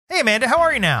Amanda, how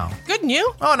are you now? Good, and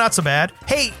you? Oh, not so bad.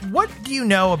 Hey, what do you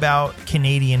know about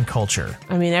Canadian culture?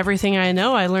 I mean, everything I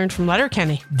know I learned from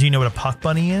Letterkenny. Do you know what a puck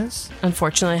bunny is?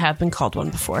 Unfortunately, I have been called one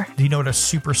before. Do you know what a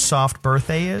super soft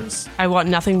birthday is? I want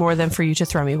nothing more than for you to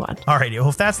throw me one. All right, well,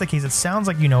 if that's the case, it sounds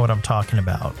like you know what I'm talking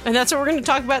about. And that's what we're going to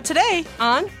talk about today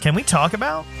on... Can we talk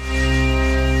about?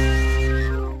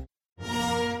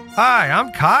 Hi,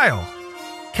 I'm Kyle.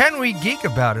 Can We Geek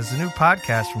About is a new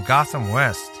podcast from Gotham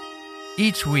West.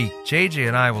 Each week, JJ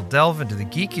and I will delve into the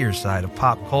geekier side of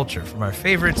pop culture, from our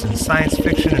favorites in science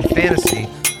fiction and fantasy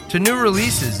to new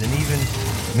releases, and even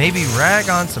maybe rag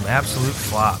on some absolute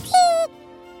flops.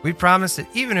 We promise that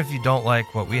even if you don't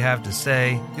like what we have to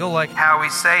say, you'll like how we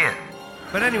say it.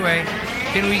 But anyway,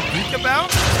 can we geek about?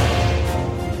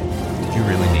 Did you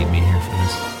really need me here for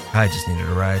this? I just needed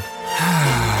a ride.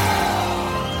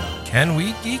 Can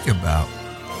We Geek About?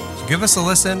 So give us a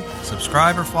listen,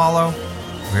 subscribe or follow,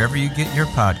 wherever you get your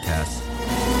podcasts.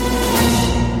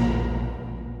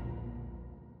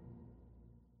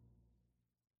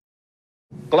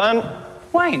 Glenn,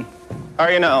 Wayne, how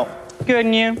are you now? good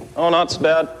and you? Oh, not so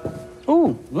bad.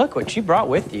 Ooh, look what you brought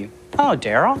with you. Oh,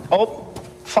 Daryl. Oh,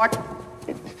 fuck.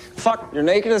 Fuck, you're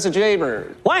naked as a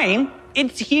jaybird. Wayne,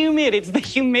 it's humid. It's the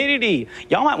humidity.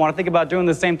 Y'all might want to think about doing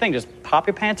the same thing. Just pop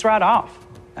your pants right off.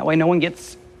 That way no one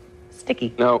gets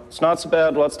sticky. No, it's not so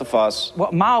bad. What's the fuss?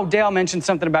 Well, Ma Odell mentioned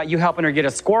something about you helping her get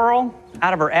a squirrel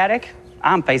out of her attic.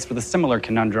 I'm faced with a similar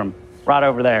conundrum right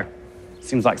over there.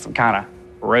 Seems like some kind of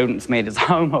rodent's made his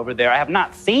home over there. I have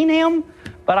not seen him,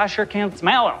 but I sure can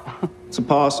smell him. It's a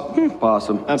possum.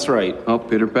 Possum. That's right. Oh,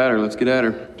 pitter patter, let's get at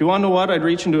her. Do you want to know what? I'd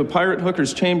reach into a pirate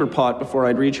hooker's chamber pot before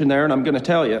I'd reach in there, and I'm going to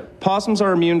tell you. Possums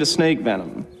are immune to snake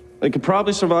venom. They could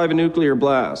probably survive a nuclear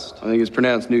blast. I think it's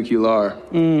pronounced nuclear.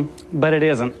 But it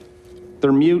isn't.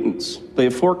 They're mutants. They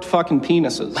have forked fucking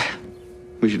penises.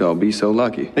 We should all be so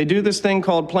lucky. They do this thing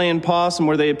called playing possum,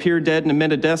 where they appear dead and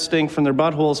emit a death stink from their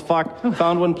buttholes. Fuck.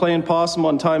 Found one playing possum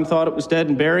one time, thought it was dead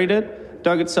and buried it.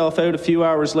 Dug itself out a few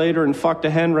hours later and fucked a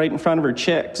hen right in front of her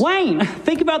chicks. Wayne,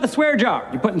 think about the swear jar.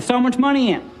 You're putting so much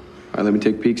money in. All right, let me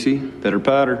take a peek, see? Pitter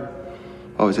patter.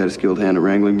 Always had a skilled hand at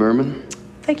wrangling vermin.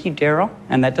 Thank you, Daryl.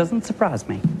 And that doesn't surprise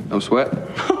me. No sweat.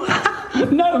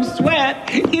 No sweat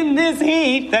in this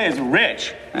heat. That is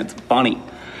rich. That's funny.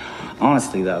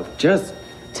 Honestly, though, just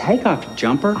take off your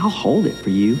jumper. I'll hold it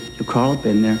for you. You'll crawl up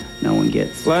in there. No one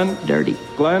gets Glenn? dirty.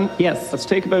 Glenn? Yes. Let's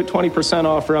take about 20%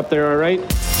 off her up there, all right?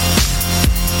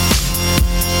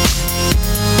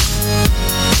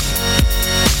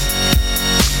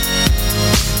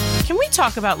 Can we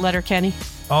talk about Letterkenny?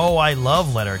 Oh, I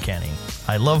love Letterkenny.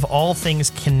 I love all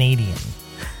things Canadian.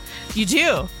 You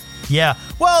do? Yeah.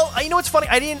 Well, you know what's funny?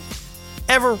 I didn't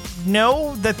ever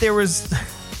know that there was,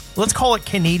 let's call it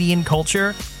Canadian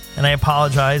culture. And I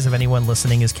apologize if anyone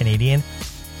listening is Canadian.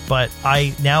 But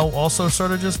I now also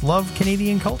sort of just love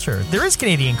Canadian culture. There is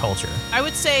Canadian culture. I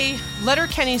would say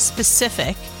Letterkenny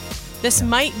specific. This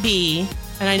might be,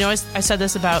 and I know I said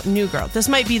this about New Girl, this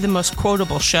might be the most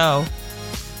quotable show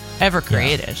ever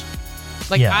created.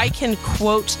 Yeah. I can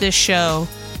quote this show.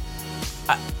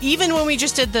 Even when we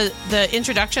just did the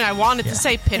introduction, I wanted to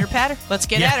say pitter patter. Let's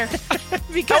get at her.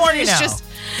 Because How are you it's now?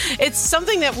 it's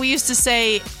something that we used to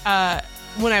say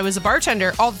when I was a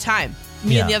bartender all the time.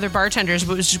 Me and the other bartenders,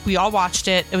 but it was just, we all watched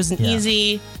it. It was an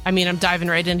easy, I mean, I'm diving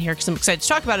right in here because I'm excited to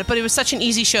talk about it, but it was such an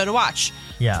easy show to watch.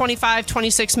 25,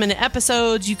 26-minute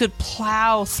episodes. You could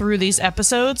plow through these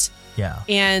episodes. Yeah.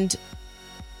 And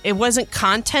it wasn't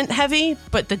content heavy,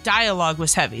 but the dialogue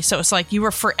was heavy. So it's like you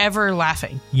were forever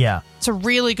laughing. Yeah. It's a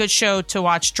really good show to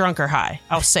watch drunk or high.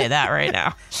 I'll say that right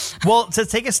now. Well, to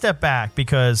take a step back,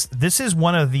 because this is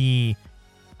one of the,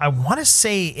 I want to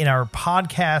say in our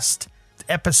podcast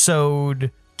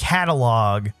episode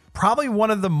catalog, probably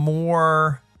one of the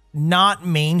more not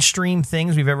mainstream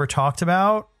things we've ever talked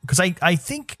about. Because I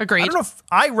think, Agreed. I don't know if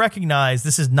I recognize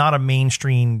this is not a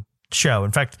mainstream show.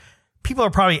 In fact, people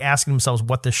are probably asking themselves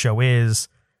what this show is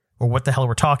or what the hell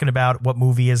we're talking about. What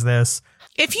movie is this?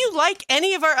 If you like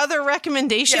any of our other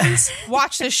recommendations,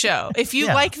 watch this show. If you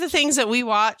like the things that we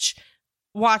watch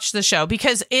the show,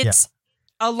 because it's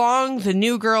along the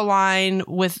New Girl line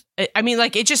with, I mean,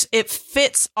 like it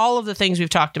fits all of the things we've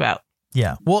talked about.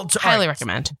 Yeah. Well, highly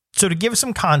recommend. So to give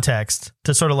some context,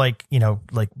 to sort of like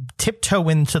tiptoe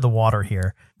into the water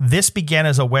here, this began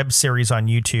as a web series on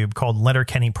YouTube called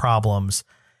Letterkenny Problems.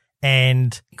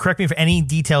 And correct me if any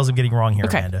details I'm getting wrong here,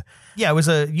 Amanda. Yeah, it was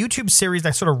a YouTube series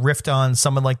that sort of riffed on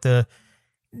some of like the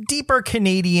deeper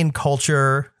Canadian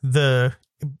culture, of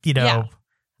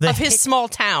his small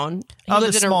town. He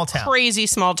lived in a crazy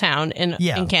small town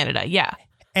in Canada. Yeah.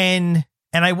 And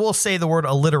And I will say the word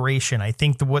alliteration. I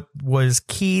think what was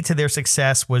key to their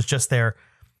success was just the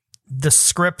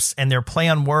scripts and their play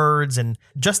on words and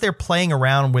just their playing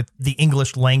around with the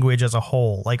English language as a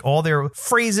whole. Like all their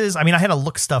phrases. I mean, I had to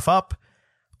look stuff up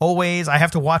always. I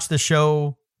have to watch the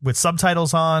show with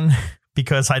subtitles on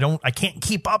because I can't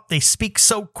keep up. They speak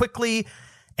so quickly.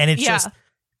 And it's just,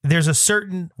 there's a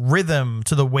certain rhythm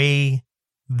to the way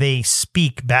they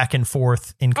speak back and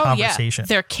forth in conversation. Yeah.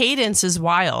 Their cadence is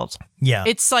wild. Yeah.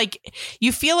 It's like,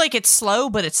 you feel like it's slow,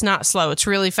 but it's not slow. It's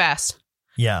really fast.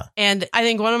 Yeah. And I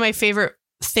think one of my favorite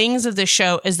things of this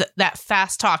show is that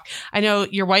fast talk. I know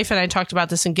your wife and I talked about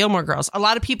this in Gilmore Girls. A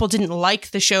lot of people didn't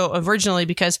like the show originally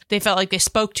because they felt like they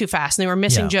spoke too fast and they were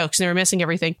missing jokes and they were missing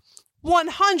everything.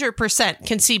 100%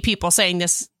 can see people saying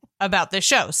this about this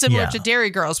show, similar to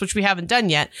Dairy Girls, which we haven't done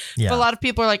yet. Yeah. But a lot of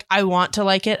people are like, I want to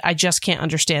like it. I just can't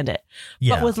understand it.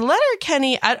 Yeah. But with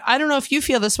Letterkenny, I don't know if you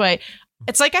feel this way.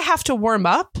 It's like I have to warm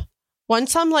up.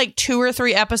 Once I'm like 2 or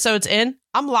 3 episodes in,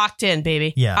 I'm locked in,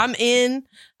 baby. Yeah. I'm in.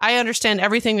 I understand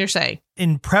everything they're saying.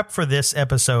 In prep for this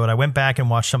episode, I went back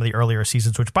and watched some of the earlier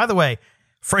seasons, which, by the way,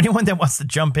 for anyone that wants to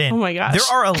jump in, oh my gosh,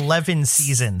 there are 11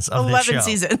 seasons of this show. 11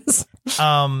 seasons.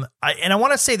 I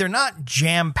want to say they're not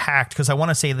jam packed because I want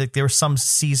to say that there were some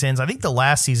seasons. I think the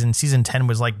last season, season 10,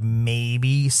 was like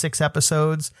maybe 6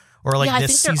 episodes, or like I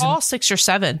this think they're all 6 or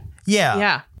 7. Yeah,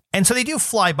 yeah. And so they do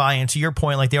fly by, and to your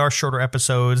point, like they are shorter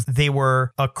episodes. They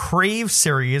were a Crave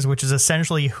series, which is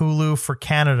essentially Hulu for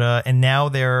Canada, and now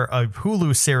they're a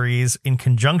Hulu series in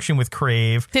conjunction with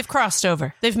Crave. They've crossed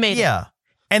over. They've made it. Yeah.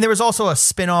 And there was also a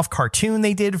spin-off cartoon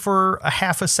they did for a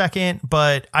half a second,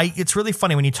 but it's really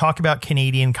funny when you talk about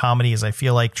Canadian comedies. I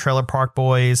feel like Trailer Park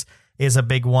Boys is a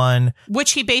big one.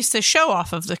 Which he based the show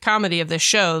off of, the comedy of the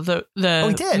show. The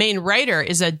main writer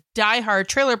is a diehard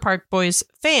Trailer Park Boys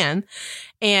fan,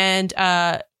 and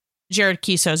Jared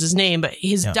Kiso's his name, but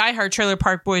he's a diehard Trailer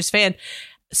Park Boys fan.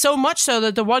 So much so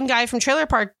that the one guy from Trailer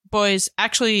Park Boys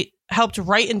actually helped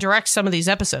write and direct some of these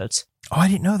episodes. Oh, I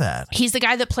didn't know that. He's the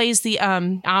guy that plays the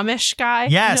Amish guy.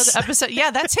 Yes. You know, the episode.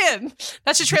 Yeah, that's him.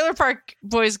 That's a Trailer Park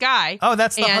Boys guy. Oh,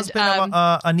 that's the husband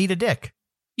of Anita Dick.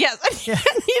 Yes. Yeah.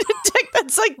 Anita Dick.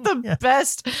 That's like the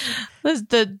best.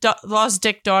 The Lost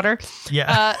Dick daughter.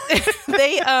 Yeah.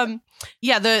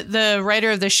 The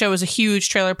writer of the show is a huge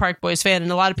Trailer Park Boys fan.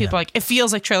 And a lot of people are like, it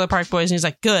feels like Trailer Park Boys. And he's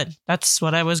like, good. That's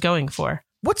what I was going for.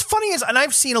 What's funny is, and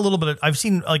I've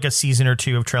seen like a season or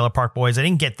 2 of Trailer Park Boys. I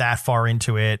didn't get that far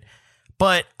into it,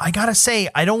 but I gotta say,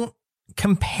 I don't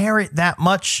compare it that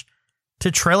much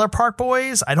to Trailer Park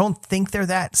Boys. I don't think they're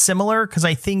that similar because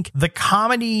I think the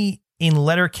comedy in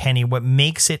Letterkenny, what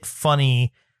makes it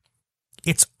funny,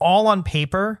 it's all on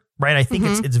paper, right? I think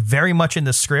it's very much in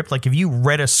the script. Like if you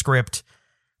read a script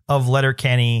of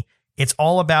Letterkenny, it's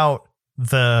all about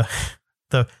the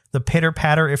pitter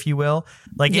patter, if you will.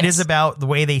 Like it is about the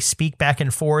way they speak back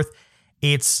and forth.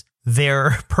 It's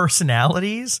their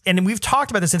personalities. And we've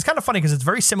talked about this. It's kind of funny because it's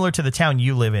very similar to the town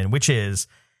you live in, which is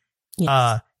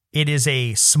it is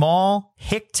a small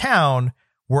hick town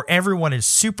where everyone is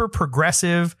super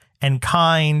progressive and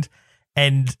kind,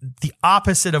 and the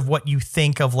opposite of what you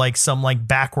think of like some like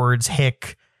backwards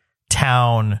hick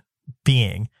town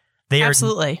being. They are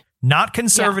absolutely not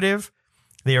conservative.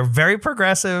 They are very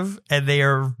progressive, and they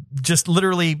are just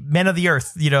literally men of the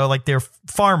earth, you know, like they're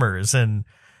farmers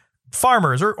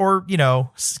or, you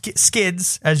know,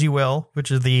 skids, as you will, which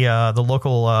is the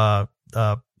local,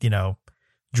 you know,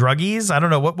 druggies. I don't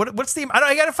know what's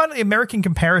I got to find the American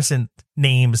comparison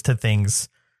names to things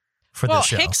for this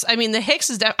show. Hicks. I mean, the Hicks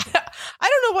is, I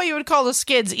don't know what you would call the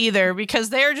skids either, because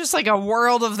they're just like a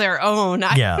world of their own.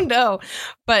 I don't know.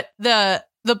 But the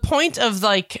point of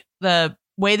like the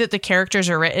way that the characters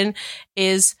are written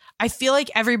is, I feel like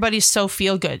everybody's so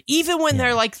feel good. Even when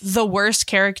they're like the worst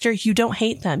character, you don't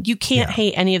hate them. You can't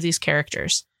hate any of these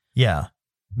characters. Yeah.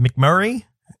 McMurray.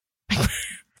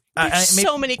 There's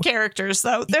so many characters,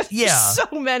 though. There's so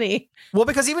many. Well,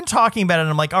 because even talking about it,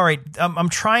 I'm like, all right, I'm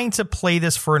trying to play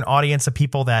this for an audience of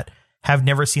people that have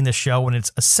never seen the show, and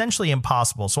it's essentially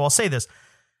impossible. So I'll say this.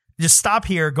 Just stop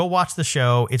here. Go watch the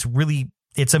show.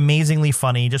 It's amazingly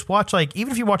funny. Just watch, like,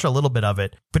 even if you watch a little bit of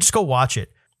it, but just go watch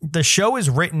it. The show is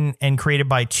written and created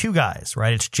by 2 guys,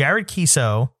 right? It's Jared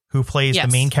Kiso, who plays the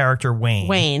main character, Wayne.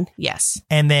 Wayne, yes.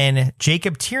 And then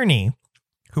Jacob Tierney,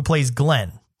 who plays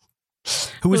Glenn,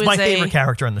 who is my favorite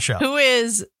character on the show. Who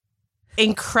is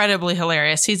incredibly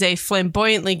hilarious. He's a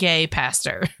flamboyantly gay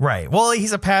pastor. Right. Well,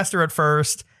 he's a pastor at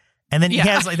first, and then he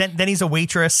has like then he's a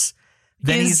waitress.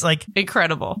 Then he's like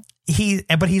incredible.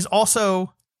 But he's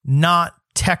also not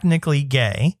technically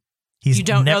gay. You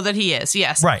don't know that he is.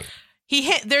 Yes. Right.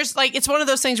 There's like, it's one of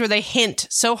those things where they hint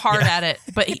so hard at it,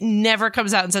 but he never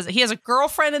comes out and says it. He has a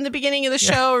girlfriend in the beginning of the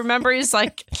show. Remember, he's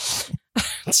like,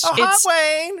 Hi,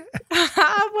 Wayne.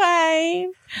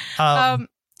 Hi,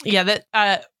 Wayne.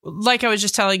 Like I was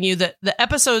just telling you, that the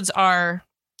episodes are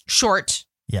short,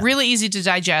 really easy to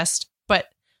digest, but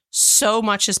so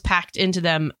much is packed into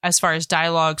them as far as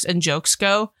dialogues and jokes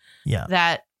go. Yeah.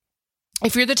 That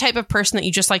if you're the type of person that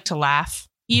you just like to laugh,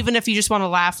 even if you just want to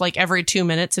laugh like every 2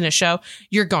 minutes in a show,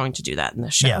 you're going to do that in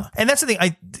this show. Yeah. And that's the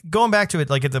thing. Going back to it,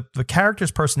 like the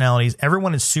characters' personalities,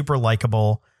 everyone is super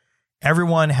likable.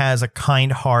 Everyone has a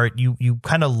kind heart. You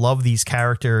kind of love these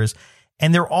characters.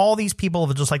 And they're all these people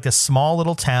of just like this small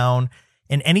little town.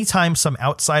 And anytime some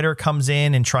outsider comes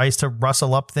in and tries to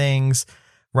rustle up things,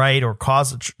 right, or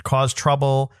cause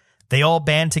trouble, they all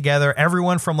band together.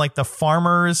 Everyone from like the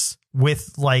farmers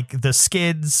with like the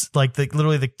skids, like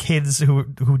literally the kids who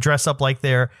dress up like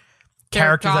they're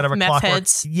characters out of a Clockwork.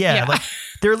 Yeah, like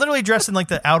they're literally dressed in like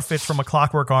the outfits from a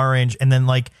Clockwork Orange, and then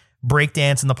like break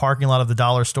dance in the parking lot of the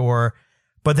dollar store.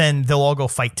 But then they'll all go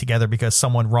fight together because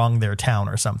someone wronged their town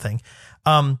or something.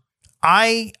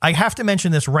 I have to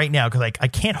mention this right now because I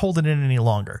can't hold it in any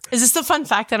longer. Is this the fun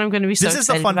fact that I'm going to be so excited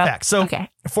about? This is the fun fact. So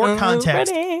for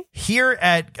context, here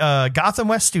at Gotham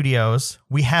West Studios,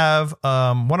 we have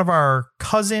one of our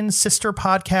sister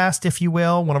podcast, if you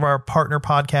will, one of our partner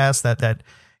podcasts that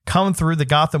come through the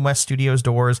Gotham West Studios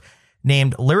doors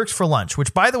named Lyrics for Lunch,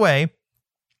 which, by the way,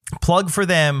 plug for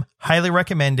them, highly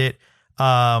recommend it.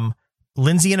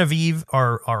 Lindsay and Aviv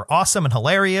are awesome and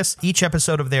hilarious. Each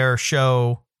episode of their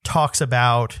show talks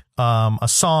about a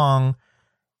song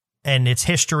and its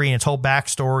history and its whole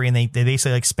backstory, and they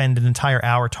basically like spend an entire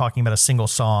hour talking about a single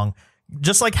song,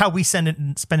 just like how we spend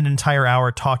an entire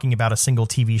hour talking about a single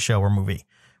TV show or movie,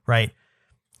 right?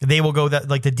 They will go that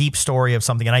like the deep story of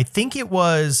something, and I think it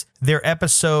was their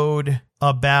episode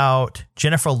about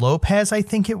Jennifer Lopez. I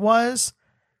think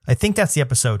that's the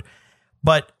episode.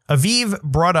 But Aviv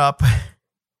brought up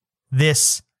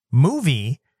this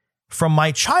movie from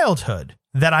my childhood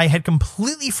that I had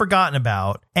completely forgotten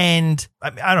about. And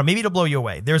I don't know, maybe it'll blow you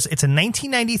away. It's a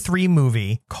 1993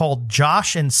 movie called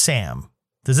Josh and Sam.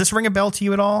 Does this ring a bell to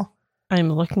you at all?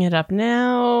 I'm looking it up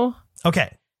now.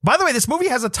 Okay. By the way, this movie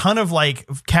has a ton of like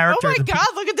characters. Oh my God,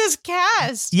 look at this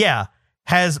cast. Yeah.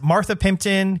 Has Martha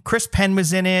Plimpton, Chris Penn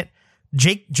was in it.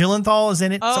 Jake Gyllenhaal is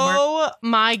in it somewhere. Oh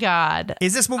my God.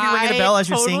 Is this movie ringing a bell as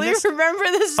you're seeing this? I totally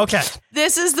remember this. Okay.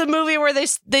 This is the movie where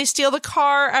they steal the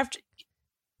car after...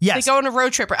 Yes. They go on a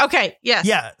road trip. Okay. Yes.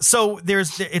 Yeah. So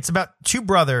it's about two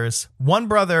brothers. One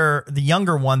brother, the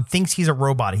younger one, thinks he's a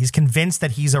robot. He's convinced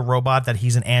that he's a robot, that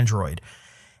he's an android.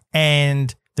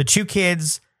 And the two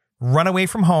kids run away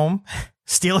from home,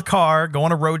 steal a car, go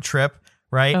on a road trip.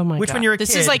 Right. Oh my Which God. when you're a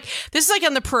this kid. is like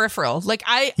on the peripheral. Like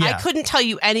I couldn't tell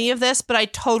you any of this, but I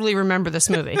totally remember this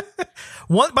movie.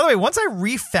 By the way, once I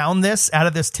refound this out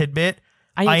of this tidbit,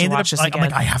 I ended up like, I'm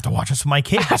like, I have to watch this with my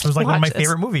kids. This was like one of my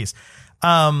favorite movies.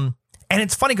 And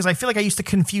it's funny because I feel like I used to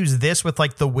confuse this with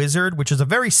like The Wizard, which is a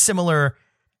very similar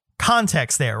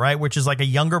context there, right? Which is like a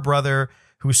younger brother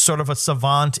who's sort of a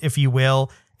savant, if you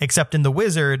will, except in The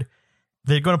Wizard,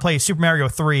 they're going to play Super Mario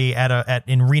 3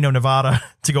 in Reno, Nevada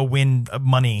to go win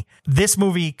money. This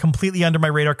movie completely under my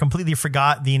radar, completely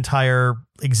forgot the entire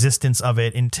existence of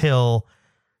it until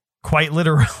quite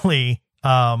literally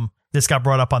this got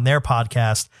brought up on their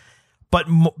podcast. But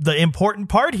the important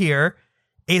part here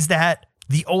is that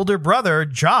the older brother,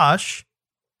 Josh,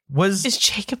 is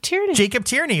Jacob Tierney. Jacob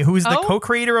Tierney, who is the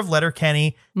co-creator of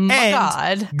Letterkenny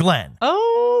and Glenn.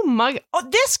 Oh my God. Oh,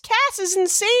 this cast is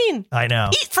insane. I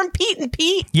know. Pete from Pete and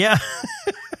Pete. Yeah.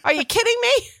 Are you kidding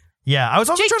me? Yeah. I was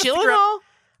also trying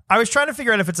to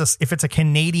figure out if it's a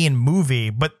Canadian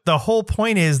movie, but the whole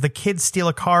point is the kids steal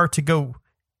a car to go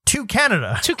to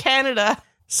Canada.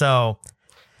 So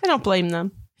I don't blame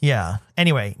them. Yeah.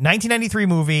 Anyway, 1993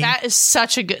 movie. That is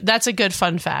that's a good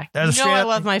fun fact. I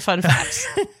love my fun facts.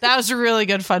 That was a really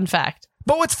good fun fact.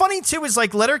 But what's funny too is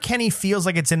like Letterkenny feels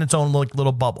like it's in its own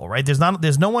little bubble, right?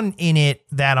 There's no one in it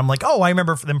that I'm like, oh, I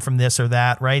remember them from this or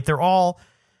that, right? They're all,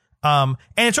 and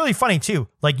it's really funny too.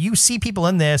 Like you see people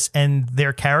in this and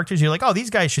their characters, you're like, oh,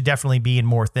 these guys should definitely be in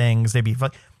more things. They'd be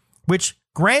fun. Which,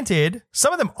 granted,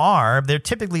 some of them are. They're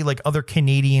typically like other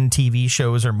Canadian TV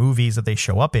shows or movies that they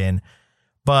show up in.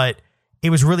 But it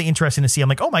was really interesting to see. I'm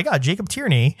like, oh my God, Jacob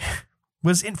Tierney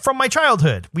was from my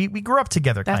childhood. We grew up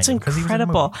together. That's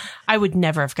incredible. I would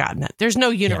never have gotten it. There's no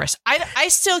universe. Yeah. I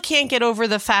still can't get over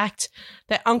the fact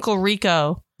that Uncle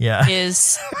Rico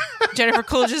is Jennifer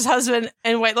Coolidge's husband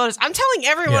in White Lotus. I'm telling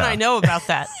everyone I know about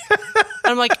that.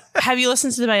 I'm like, have you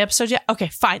listened to my episode yet? Okay,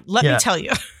 fine. Let me tell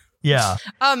you. Yeah.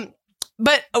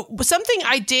 But something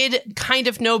I did kind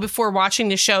of know before watching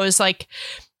the show is like,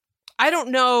 I don't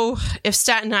know if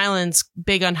Staten Island's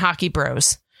big on hockey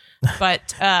bros,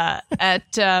 but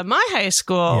at my high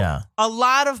school, a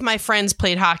lot of my friends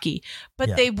played hockey,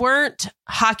 but they weren't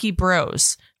hockey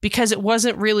bros because it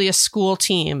wasn't really a school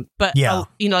team. But,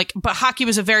 but hockey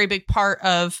was a very big part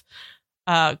of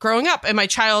growing up in my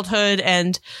childhood.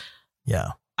 And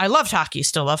I loved hockey,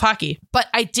 still love hockey. But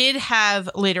I did have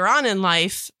later on in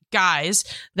life guys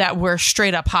that were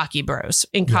straight up hockey bros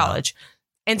in college.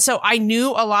 And so I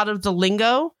knew a lot of the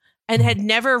lingo and had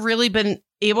never really been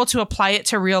able to apply it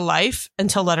to real life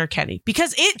until Letterkenny,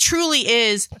 because it truly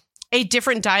is a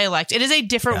different dialect. It is a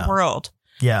different world.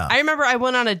 Yeah. I remember I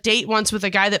went on a date once with a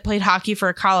guy that played hockey for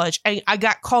a college, and I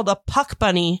got called a puck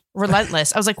bunny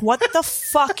relentless. I was like, what the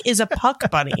fuck is a puck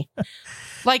bunny?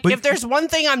 Like, if there's one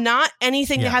thing I'm not,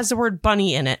 anything that has the word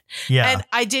bunny in it. Yeah. And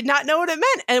I did not know what it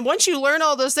meant. And once you learn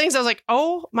all those things, I was like,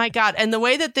 oh my God. And the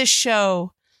way that this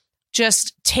show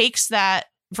just takes that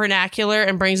vernacular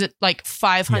and brings it like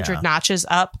 500 notches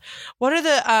up. What are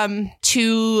the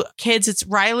two kids? It's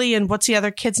Riley and what's the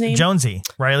other kid's name? Jonesy.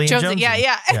 Riley and Jonesy.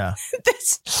 Yeah.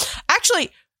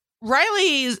 Actually,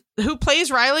 Riley, who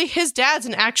plays Riley, his dad's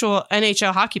an actual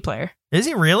NHL hockey player. Is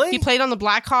he really? He played on the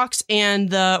Blackhawks and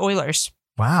the Oilers.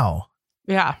 Wow.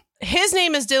 Yeah. His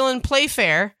name is Dylan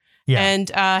Playfair. Yeah.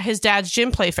 And his dad's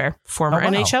Jim Playfair, former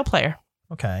NHL player.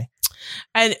 Okay.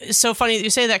 And it's so funny that you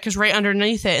say that, because right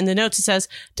underneath it in the notes it says,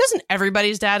 doesn't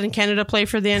everybody's dad in Canada play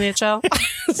for the NHL?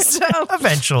 So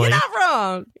eventually, you're not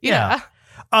wrong. Yeah.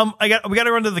 We got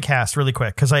to run to the cast really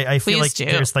quick, because I feel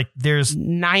there's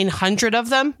 900 of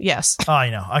them. Yes. Oh, I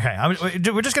know. Okay,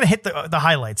 we're just gonna hit the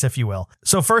highlights, if you will.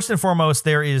 So first and foremost,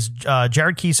 there is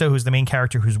Jared Kiso, who's the main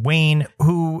character, who's Wayne,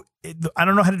 who I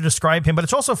don't know how to describe him, but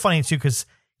it's also funny too because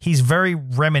he's very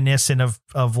reminiscent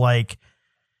of like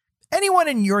anyone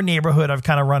in your neighborhood I've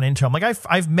kind of run into. I'm like,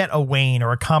 I've met a Wayne,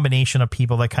 or a combination of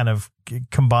people that kind of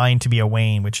combine to be a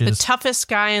Wayne, which is the toughest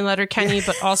guy in Letterkenny,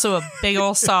 but also a big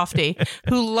old softy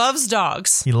who loves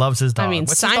dogs. He loves his dog. I mean,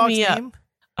 what's sign his dog's me name? up.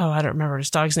 Oh, I don't remember his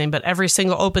dog's name, but every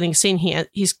single opening scene,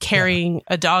 he's carrying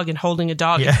a dog and holding a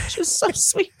dog. Yeah. It's just so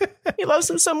sweet. He loves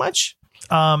him so much.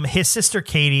 His sister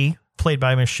Katie, played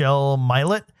by Michelle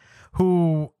Milot,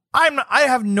 who I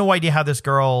have no idea how this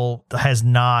girl has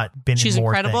not been. She's in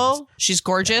more incredible. things. She's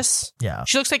gorgeous. Yeah.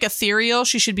 She looks like ethereal.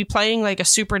 She should be playing like a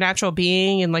supernatural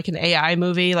being in like an AI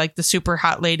movie, like the super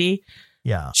hot lady.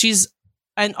 Yeah. She's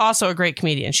also a great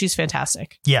comedian. She's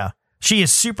fantastic. Yeah. She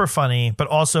is super funny, but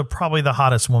also probably the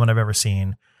hottest woman I've ever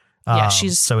seen. Yeah,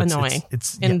 she's annoying.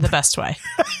 It's in the best way.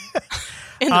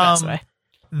 In the best way.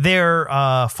 They're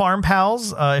farm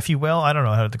pals, if you will. I don't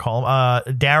know how to call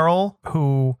them. Daryl,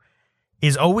 who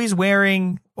is always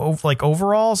wearing like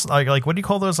overalls, like what do you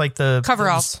call those? Like the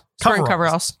coveralls.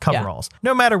 Coveralls. Yeah.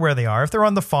 No matter where they are, if they're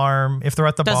on the farm, if they're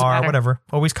at the bar, whatever,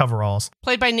 always coveralls.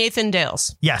 Played by Nathan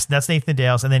Dales. Yes, that's Nathan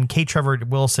Dales, and then Kate Trevor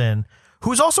Wilson,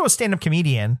 who's also a stand-up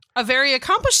comedian. A very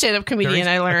accomplished stand-up comedian,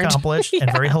 I learned. Accomplished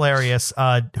and very hilarious,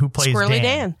 who plays Squirrely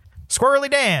Dan.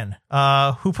 Squirrely Dan,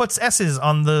 who puts S's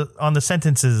on the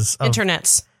sentences of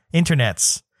Internets.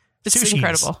 It's Sushis.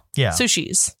 incredible. Yeah.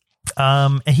 Sushis.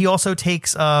 And he also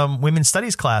takes women's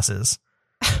studies classes.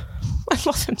 I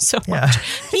love him so much.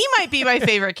 He might be my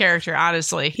favorite character,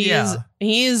 honestly.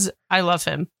 I love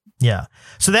him. Yeah.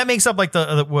 So that makes up like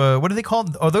the what do they call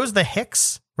them? Are those the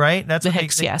Hicks, right? That's the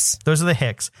Hicks, yes. Those are the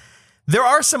Hicks. There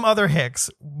are some other Hicks,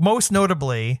 most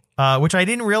notably, which I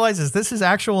didn't realize is this his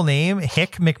actual name,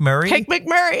 Hick McMurray. Hick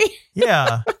McMurray.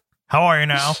 Yeah. How are you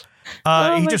now?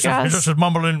 He's just a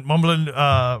mumbling, mumbling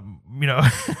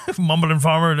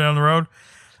farmer down the road.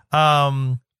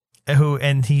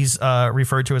 He's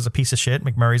referred to as a piece of shit.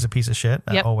 McMurray's a piece of shit,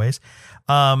 always.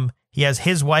 He has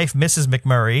his wife, Mrs.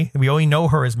 McMurray. We only know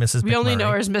her as Mrs. McMurray. We only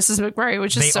know her as Mrs. McMurray,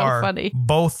 which is so funny.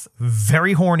 Both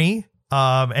very horny.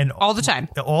 And all the time.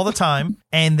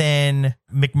 And then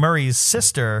McMurray's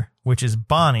sister, which is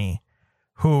Bonnie,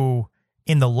 who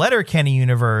in the Letterkenny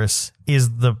universe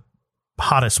is the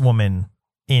hottest woman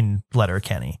in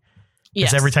Letterkenny.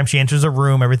 Because every time she enters a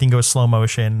room, everything goes slow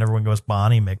motion. Everyone goes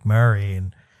Bonnie McMurray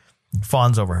and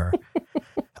fawns over her.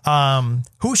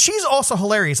 Who she's also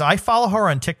hilarious. I follow her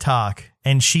on TikTok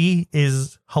and she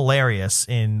is hilarious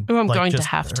in. I'm going to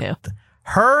have to.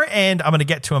 Her and I'm going to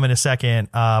get to him in a second.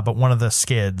 But one of the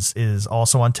skids is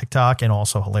also on TikTok and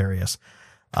also hilarious.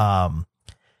 Which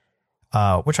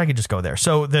I could just go there.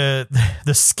 So the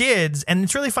skids, and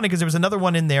it's really funny because there was another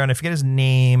one in there and I forget his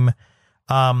name.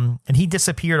 And he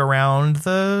disappeared around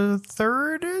the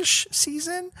third-ish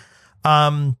season.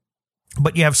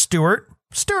 But you have Stuart.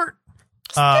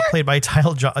 played by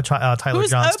Tyler Who's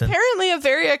Johnston. Apparently a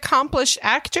very accomplished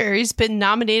actor. He's been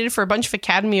nominated for a bunch of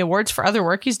Academy Awards for other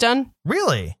work he's done.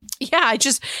 Really? Yeah,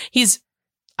 he's,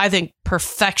 I think,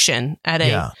 perfection at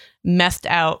a methed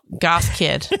out goth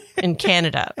kid in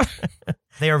Canada.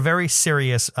 They are very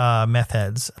serious meth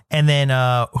heads. And then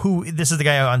this is the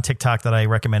guy on TikTok that I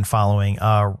recommend following,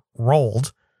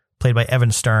 Rolled, played by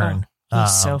Evan Stern. Oh,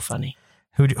 he's so funny.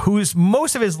 Who's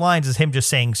most of his lines is him just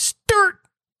saying "sturt,"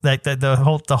 like the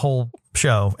whole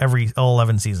show, all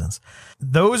 11 seasons.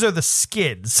 Those are the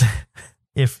skids.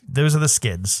 If those are the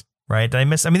skids, right? Did I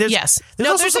miss? I mean, there's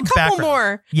there's a couple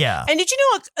more. Yeah. And did you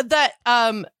know that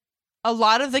a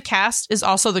lot of the cast is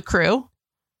also the crew?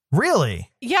 Really?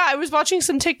 Yeah, I was watching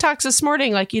some TikToks this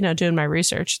morning, like, doing my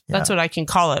research. That's what I can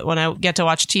call it when I get to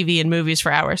watch TV and movies for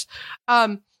hours.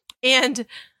 And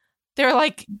they're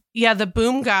like, yeah, the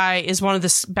boom guy is one of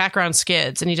the background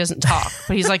skids and he doesn't talk,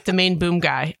 but he's like the main boom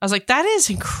guy. I was like, that is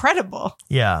incredible.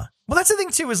 Yeah. Well, that's the thing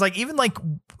too, is like, even like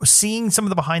seeing some of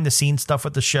the behind the scenes stuff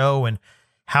with the show and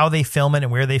how they film it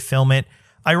and where they film it.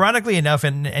 Ironically enough,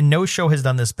 and no show has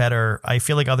done this better. I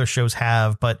feel like other shows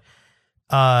have, but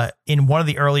in one of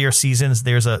the earlier seasons,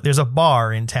 there's a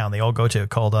bar in town they all go to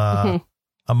called a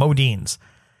Modine's,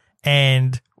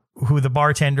 and who the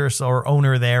bartender or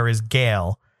owner there is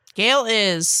Gail. Gail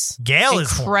is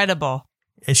incredible.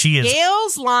 She is.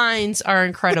 Gail's lines are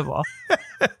incredible.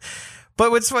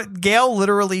 But what Gail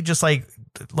literally just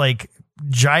like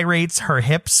gyrates her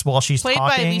hips while she's played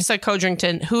talking. by Lisa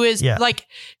Codrington, who is like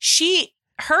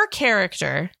her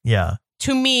character. Yeah.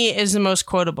 To me is the most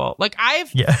quotable. Like I've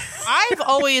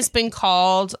always been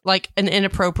called like an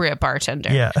inappropriate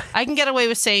bartender. Yeah. I can get away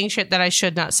with saying shit that I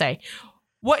should not say.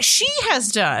 What she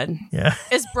has done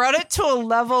is brought it to a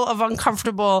level of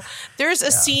uncomfortable. There's a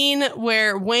scene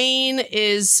where Wayne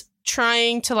is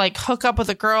trying to like hook up with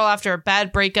a girl after a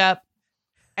bad breakup,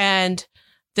 and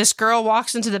this girl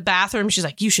walks into the bathroom. She's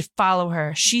like, you should follow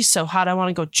her. She's so hot. I want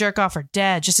to go jerk off her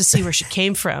dad just to see where she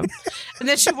came from. And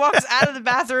then she walks out of the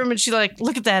bathroom and she's like,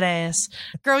 look at that ass.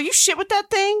 Girl, you shit with that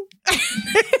thing?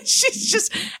 She's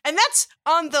just, and that's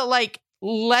on the like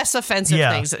less offensive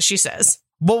things that she says.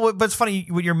 Well, but it's funny,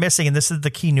 what you're missing, and this is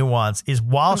the key nuance, is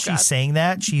while she's saying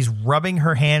that, she's rubbing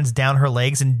her hands down her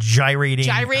legs and gyrating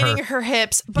her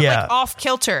hips, but like off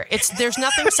kilter. There's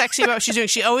nothing sexy about what she's doing.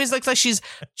 She always looks like she's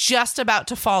just about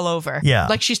to fall over. Yeah.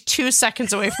 Like she's 2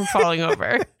 seconds away from falling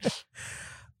over.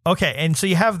 Okay, and so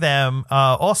you have them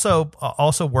also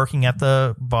working at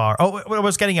the bar. Oh, what I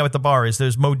was getting at with the bar is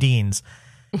there's Modine's.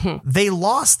 Mm-hmm. They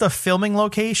lost the filming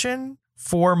location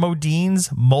for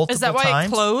Modine's multiple times. Is that why it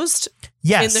closed?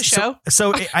 Yes. In the show?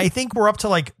 So I think we're up to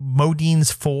like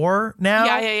Modine's 4 now.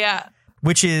 Yeah.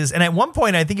 Which is, and at one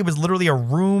point, I think it was literally a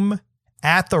room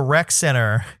at the rec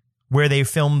center where they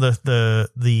filmed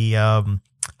the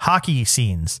hockey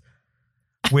scenes,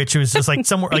 which was just like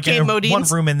somewhere, like in one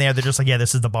room in there. They're just like, yeah,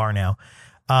 this is the bar now.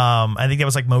 I think that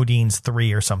was like Modine's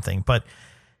 3 or something. But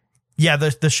yeah,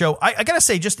 the show, I gotta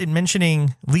say, just in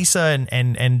mentioning Lisa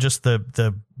and just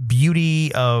the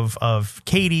beauty of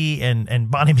Katie and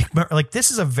Bonnie McMurray, like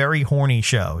this is a very horny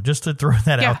show, just to throw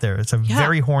that out there. It's a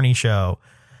very horny show.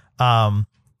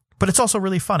 But it's also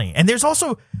really funny. And there's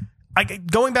also,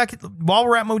 going back while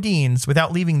we're at Modine's,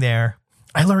 without leaving there,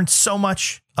 I learned so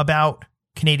much about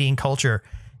Canadian culture.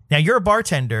 Now, you're a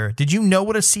bartender. Did you know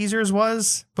what a Caesars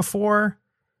was before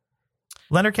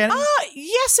Letterkenny?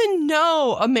 Yes and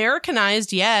no.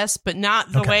 Americanized, yes, but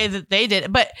not the way that they did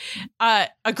it. But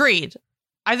agreed.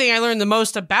 I think I learned the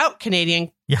most about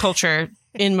Canadian culture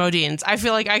in Modine's. I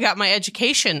feel like I got my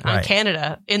education on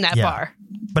Canada in that bar.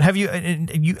 But have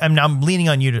I'm leaning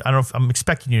on you to, I don't know if I'm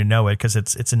expecting you to know it because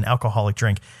it's an alcoholic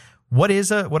drink. What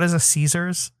is a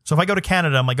Caesars? So if I go to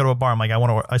Canada, I go to a bar, I'm like, I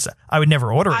would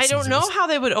never order it. I don't know how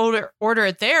they would order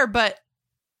it there, but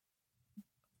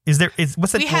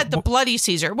we had the Bloody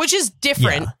Caesar, which is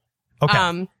different. Yeah.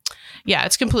 Okay.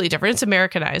 It's completely different. It's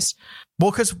Americanized.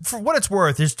 Well, because for what it's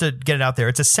worth, just to get it out there,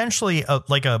 it's essentially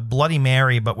like a Bloody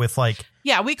Mary, but with like...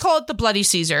 Yeah, we call it the Bloody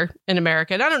Caesar in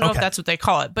America. And I don't know if that's what they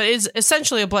call it, but it's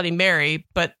essentially a Bloody Mary,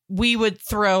 but we would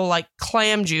throw like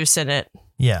clam juice in it.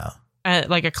 Yeah.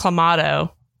 Like a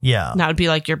Clamato. Yeah. And that would be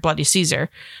like your Bloody Caesar.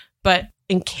 But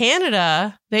in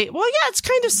Canada, it's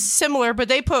kind of similar, but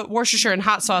they put Worcestershire and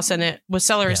hot sauce in it with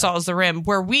celery salt as the rim,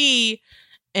 where we...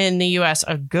 In the U.S.,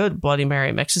 a good Bloody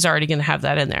Mary mix is already going to have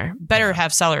that in there. Better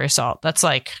have celery salt. That's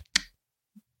like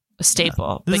a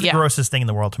staple. This is the grossest thing in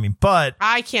the world to me, but...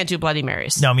 I can't do Bloody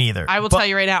Marys. No, me either. I will tell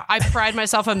you right now, I pride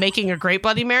myself on making a great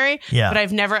Bloody Mary, but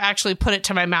I've never actually put it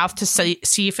to my mouth to see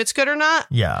if it's good or not.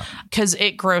 Yeah. Because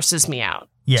it grosses me out.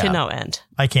 Yeah. to no end.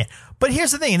 I can't. But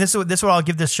here's the thing, and this is what I'll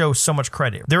give this show so much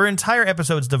credit. There are entire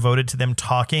episodes devoted to them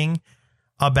talking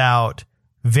about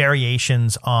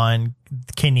variations on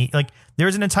like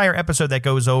there's an entire episode that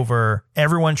goes over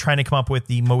everyone trying to come up with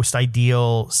the most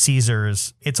ideal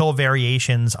Caesars. It's all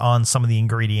variations on some of the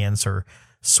ingredients or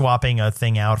swapping a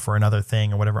thing out for another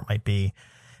thing or whatever it might be.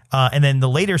 And then the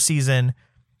later season,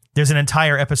 there's an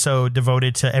entire episode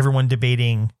devoted to everyone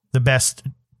debating the best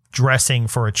dressing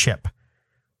for a chip,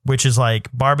 which is like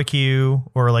barbecue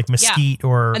or like mesquite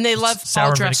or and they love sour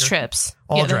all dressed vinegar. chips.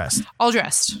 All dressed. All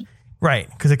dressed. Right,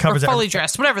 because it covers or fully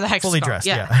dressed, whatever the heck. Fully it's called. dressed,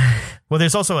 yeah. Well,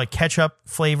 there's also like ketchup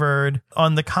flavored.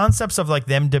 On the concepts of like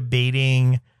them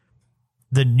debating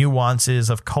the nuances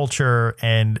of culture,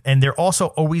 and they're also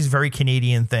always very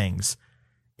Canadian things.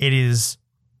 It is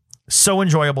so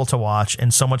enjoyable to watch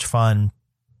and so much fun.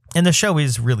 And the show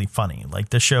is really funny. Like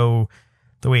the show,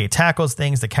 the way it tackles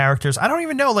things, the characters. I don't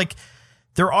even know, like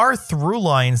there are through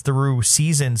lines through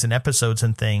seasons and episodes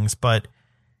and things, but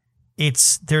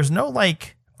there's no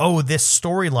like, oh, this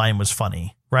storyline was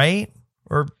funny, right?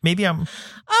 Or maybe I'm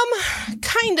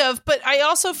kind of, but I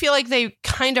also feel like they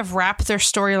kind of wrap their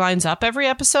storylines up every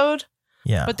episode.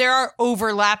 Yeah. But there are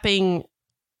overlapping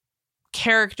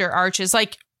character arches,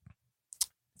 like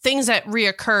things that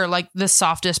reoccur, like the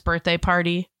softest birthday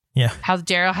party. Yeah. How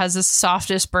Daryl has the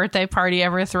softest birthday party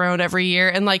ever thrown every year.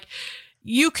 And like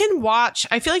you can watch,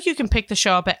 I feel like you can pick the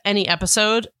show up at any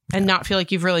episode and not feel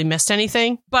like you've really missed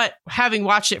anything. But having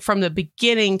watched it from the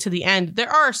beginning to the end, there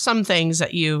are some things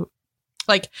that you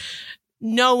like,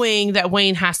 knowing that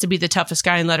Wayne has to be the toughest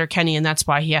guy in Letterkenny, and that's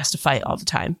why he has to fight all the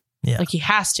time. Yeah. Like he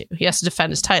has to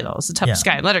defend his title as the toughest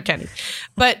guy in Letterkenny.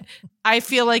 But I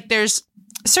feel like there's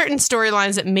certain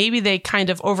storylines that maybe they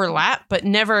kind of overlap, but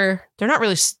they're not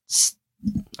really,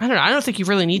 I don't know. I don't think you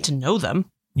really need to know them.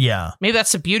 Yeah. Maybe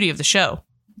that's the beauty of the show.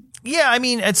 Yeah, I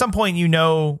mean, at some point, you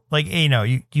know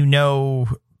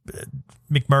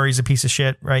McMurray's a piece of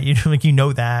shit, right? You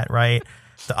know that, right?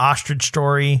 The ostrich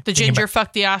story. The ginger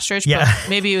fucked the ostrich, but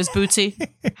maybe it was Bootsy.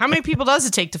 How many people does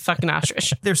it take to fuck an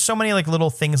ostrich? There's so many like little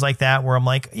things like that where I'm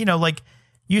like, like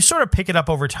you sort of pick it up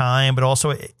over time, but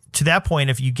also to that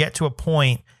point, if you get to a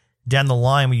point down the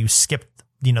line where you skip,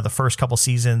 the first couple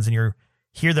seasons and you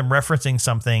hear them referencing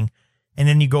something, and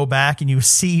then you go back and you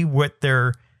see what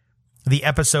the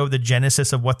episode, the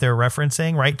genesis of what they're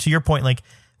referencing, right? To your point, like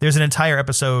there's an entire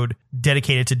episode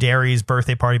dedicated to Derry's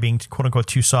birthday party being quote unquote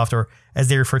too soft, or as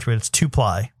they refer to it, it's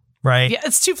two-ply, right? Yeah,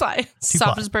 it's two-ply.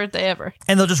 Softest birthday ever.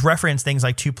 And they'll just reference things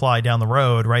like two-ply down the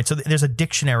road, right? So there's a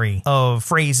dictionary of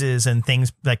phrases and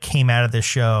things that came out of this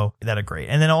show that are great.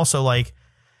 And then also like,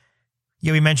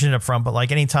 we mentioned it up front, but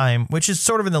like anytime, which is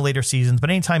sort of in the later seasons,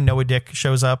 but anytime Noah Dick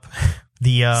shows up,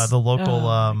 the local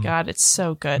God, it's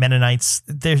so good. Mennonites,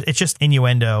 it's just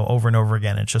innuendo over and over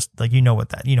again. It's just like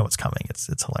what's coming. It's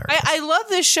hilarious. I love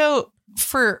this show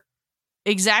for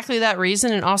exactly that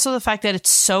reason, and also the fact that it's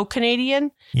so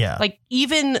Canadian. Yeah, like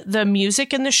even the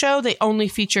music in the show, they only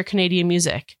feature Canadian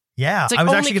music. Yeah, it's like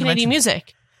only Canadian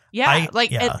music. Yeah,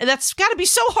 and that's got to be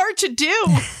so hard to do.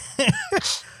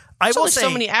 I will say so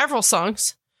many Avril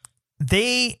songs.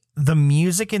 The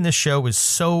music in the show is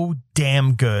so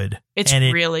damn good. It's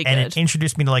really good. And it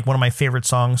introduced me to like one of my favorite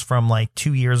songs from like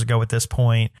 2 years ago at this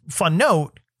point. Fun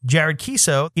note, Jared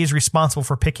Kiso is responsible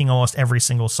for picking almost every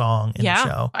single song in the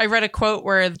show. I read a quote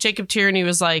where Jacob Tierney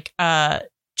was like,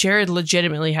 Jared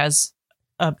legitimately has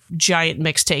a giant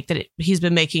mixtape that he's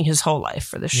been making his whole life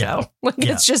for the show.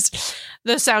 It's just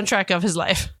the soundtrack of his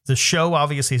life. The show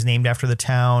obviously is named after the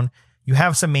town. You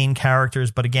have some main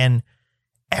characters, but again,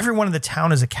 everyone in the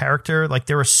town is a character. Like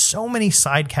there are so many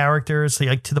side characters.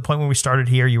 Like to the point when we started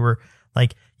here, you were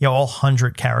like, all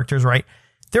 100 characters, right?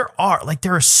 There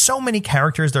are so many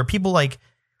characters. There are people like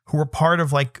who are part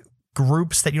of like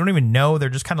groups that you don't even know. They're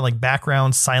just kind of like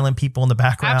background, silent people in the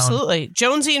background. Absolutely.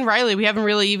 Jonesy and Riley, we haven't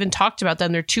really even talked about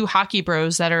them. They're two hockey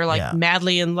bros that are like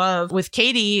madly in love with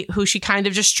Katie, who she kind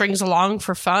of just strings along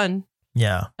for fun.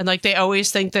 Yeah. And like they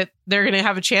always think that they're going to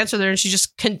have a chance with her, and she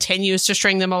just continues to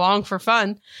string them along for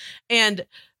fun. And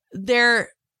they're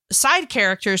side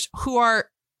characters who are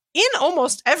in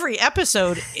almost every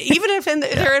episode, even if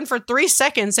they're in for 3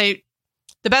 seconds.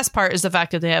 The best part is the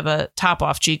fact that they have a top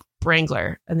off Jeep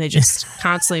Wrangler, and they just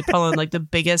constantly pull in like the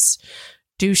biggest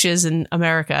douches in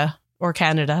America or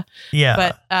Canada. Yeah.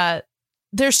 But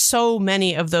there's so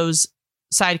many of those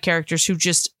side characters who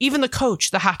just, even the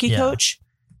coach, the hockey coach.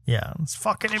 Yeah, it's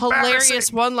fucking hilarious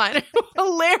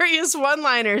hilarious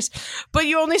one-liners. But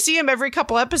you only see him every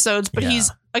couple episodes, but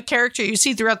he's a character you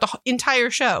see throughout the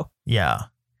entire show. Yeah.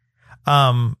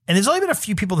 And there's only been a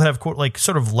few people that have like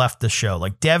sort of left the show,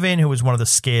 like Devin, who was one of the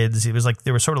skids. It was like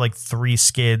there were sort of like 3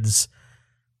 skids,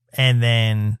 and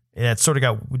then it sort of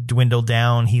got dwindled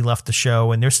down. He left the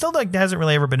show, and there's still like hasn't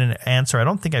really ever been an answer. I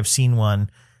don't think I've seen one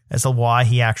as to why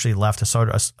he actually left,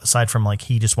 aside from like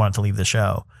he just wanted to leave the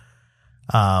show.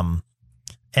 And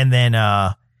then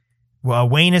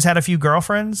Wayne has had a few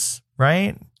girlfriends,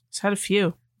 right? He's had a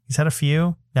few.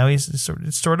 Now he's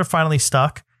sort of finally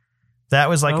stuck. That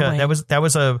was like that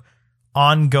was a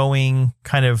ongoing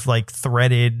kind of like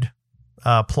threaded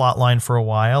plot line for a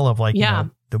while of like,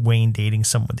 the Wayne dating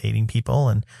people.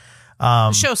 And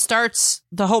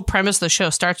the whole premise of the show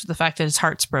starts with the fact that his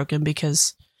heart's broken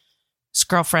because his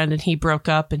girlfriend and he broke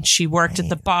up, and she worked at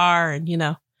the bar, and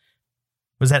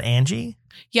was that Angie?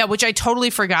 Yeah, which I totally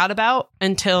forgot about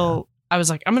until I was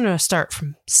like, I'm going to start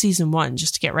from season 1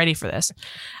 just to get ready for this.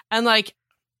 And like,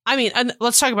 I mean, and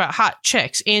let's talk about hot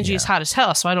chicks. Angie is hot as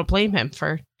hell, so I don't blame him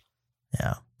for.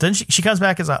 Yeah. Then she comes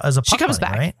back as a she comes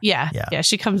back, right? Yeah,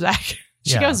 she comes back.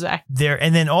 She comes back there,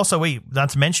 and then also wait, not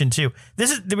to mention too.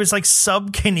 There was like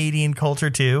sub Canadian culture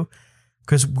too,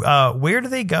 because where do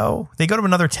they go? They go to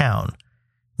another town,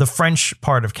 the French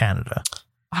part of Canada.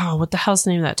 Oh, what the hell's the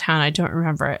name of that town? I don't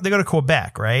remember it. They go to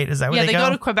Quebec, right? Is that where they go? Yeah, they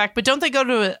go to Quebec, but don't they go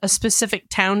to a specific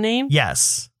town name?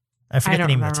 Yes, I forget the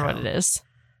name of the town. I don't remember what it is.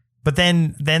 But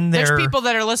then there's people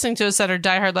that are lilistening to us that are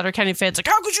diehard Letterkenny fans. Like,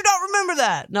 how could you not remember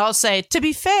that? And I'll say, to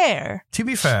be fair.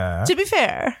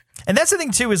 And that's the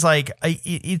thing too, is like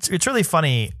it's really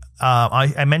funny.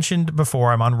 I mentioned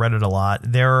before, I'm on Reddit a lot.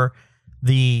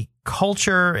 The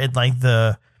culture and like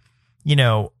the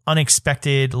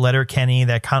unexpected Letterkenny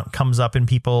that comes up in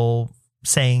people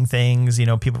saying things.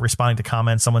 People responding to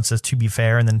comments. Someone says "to be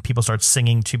fair," and then people start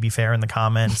singing "to be fair" in the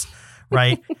comments,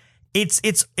 right?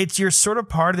 It's you're sort of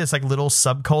part of this like little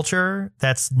subculture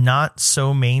that's not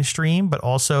so mainstream, but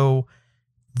also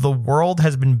the world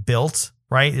has been built,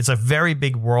 right? It's a very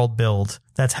big world build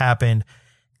that's happened,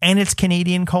 and it's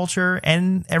Canadian culture,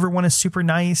 and everyone is super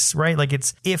nice, right? Like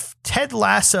if Ted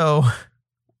Lasso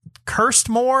cursed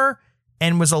more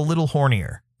and was a little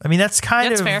hornier. I mean, that's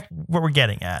kind of fair. What we're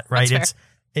getting at, right?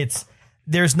 It's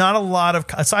there's not a lot of,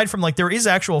 aside from like, there is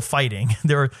actual fighting.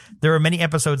 There are many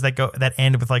episodes that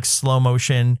end with like slow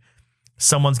motion.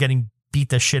 Someone's getting beat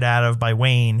the shit out of by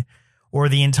Wayne, or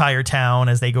the entire town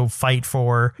as they go fight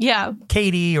for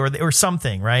Katie or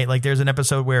something, right? Like there's an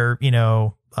episode where,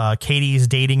 Katie's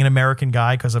dating an American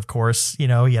guy. 'Cause of course, he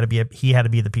had to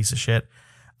be the piece of shit.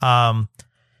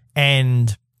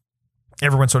 And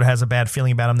everyone sort of has a bad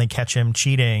feeling about him. They catch him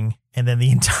cheating, and then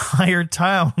the entire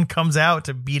town comes out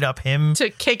to beat up him, to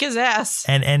kick his ass,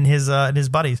 and his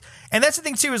buddies. And that's the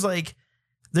thing too, is like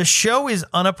the show is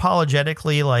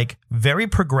unapologetically like very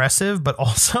progressive, but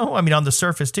also, I mean, on the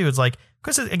surface too, it's like,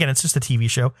 because again, it's just a TV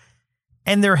show,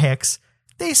 and they're hicks.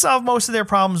 They solve most of their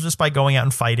problems just by going out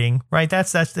and fighting, right?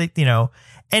 That's the,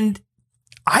 and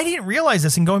I didn't realize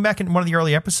this. And going back in one of the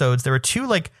early episodes, there were 2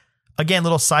 like, again,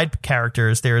 little side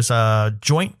characters. There's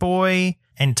Joint Boy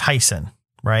and Tyson,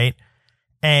 right?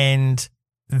 And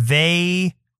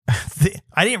I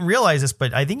didn't realize this,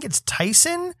 but I think it's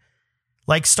Tyson,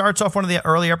 like, starts off one of the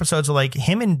early episodes of like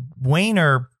him and Wayne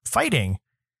are fighting.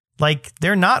 Like,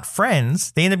 they're not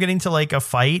friends. They end up getting to like a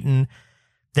fight, and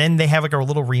then they have like a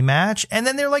little rematch, and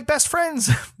then they're like best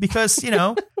friends because,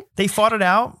 they fought it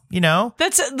out,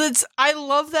 That's I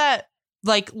love that.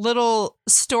 Like little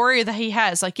story that he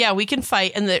has, like, yeah, we can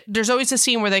fight. And there's always a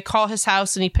scene where they call his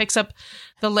house and he picks up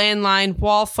the landline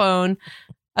wall phone,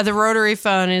 the rotary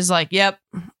phone, and is like, yep,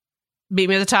 meet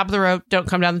me at the top of the road. Don't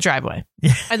come down the driveway.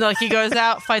 And like he goes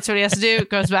out, fights what he has to do,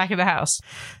 goes back in the house.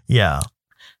 Yeah.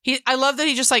 I love that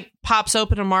he just like pops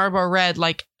open a Marlboro Red,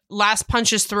 like last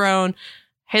punch is thrown.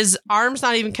 His arm's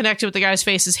not even connected with the guy's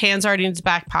face. His hand's already in his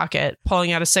back pocket,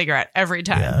 pulling out a cigarette every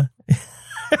time. Yeah.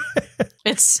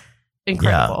 It's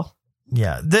incredible.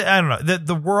 Yeah. I don't know.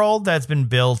 The world that's been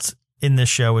built in this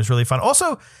show is really fun.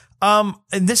 Also, and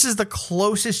this is the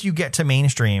closest you get to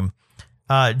mainstream.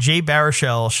 Jay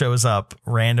Baruchel shows up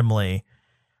randomly.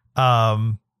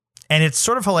 And it's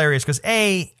sort of hilarious because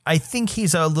I think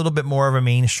he's a little bit more of a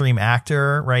mainstream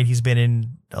actor, right? He's been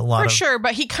in a lot For sure,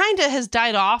 but he kind of has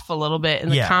died off a little bit in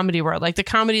the comedy world. Like the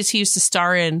comedies he used to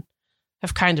star in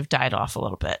have kind of died off a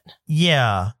little bit.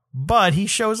 Yeah. But he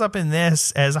shows up in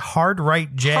this as Hard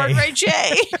Right Jay. Hard Right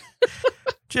Jay.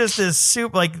 Just as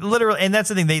super, like literally. And that's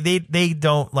the thing. They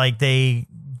don't like, they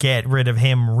get rid of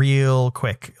him real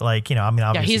quick. Like, I mean,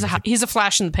 obviously. Yeah, he's a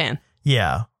flash in the pan.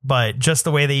 Yeah. But just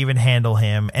the way they even handle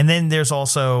him. And then there's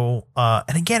also,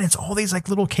 and again, it's all these like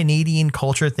little Canadian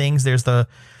culture things. There's the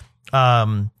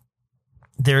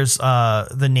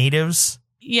natives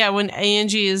Yeah, when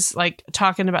Angie is like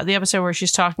talking about the episode where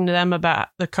she's talking to them about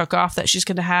the cook-off that she's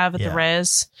going to have at the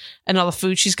res and all the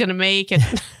food she's going to make. And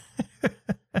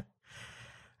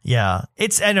yeah, I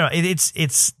don't know.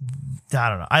 I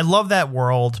don't know. I love that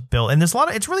world build. And there's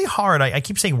it's really hard. I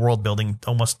keep saying world building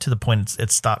almost to the point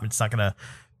it's not going to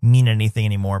mean anything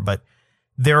anymore. But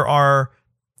there are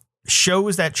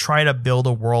shows that try to build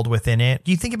a world within it.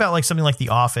 You think about like something like The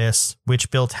Office, which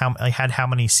had how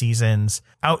many seasons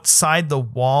outside the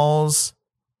walls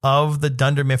of the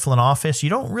Dunder Mifflin office. You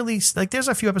don't really like, there's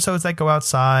a few episodes that go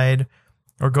outside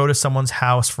or go to someone's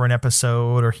house for an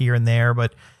episode or here and there.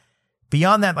 But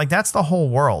beyond that, like that's the whole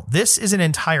world. This is an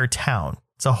entire town.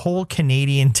 It's a whole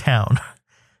Canadian town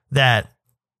that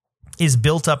is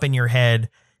built up in your head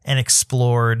and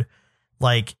explored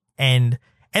like, and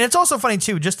it's also funny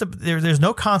too, there's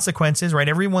no consequences, right?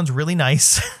 Everyone's really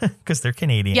nice because they're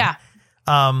Canadian. Yeah.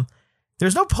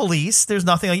 There's no police. There's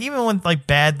nothing like, even when like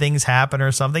bad things happen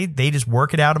or something, they just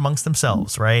work it out amongst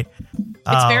themselves. Right.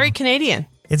 It's very Canadian.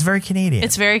 It's very Canadian.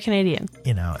 It's very Canadian.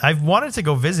 You know, I've wanted to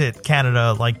go visit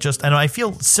Canada, like and I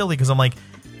feel silly because I'm like,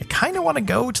 I kind of want to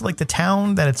go to like the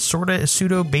town that it's sort of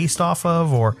pseudo based off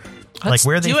of, or like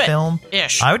where they film.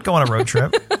 Ish. I would go on a road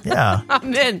trip. Yeah.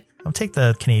 I'm in. I'll take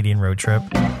the Canadian road trip.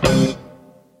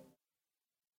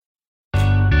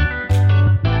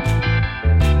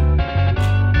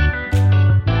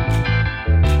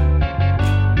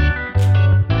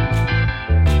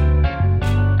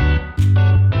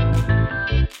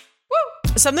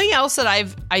 Something else that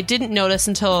I didn't notice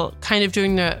until kind of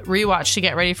doing the rewatch to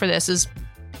get ready for this is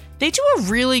they do a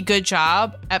really good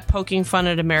job at poking fun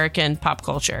at American pop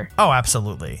culture. Oh,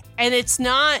 absolutely. And it's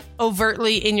not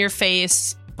overtly in your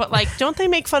face, but like, don't they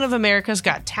make fun of America's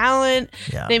Got Talent?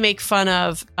 Yeah. They make fun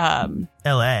of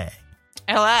LA.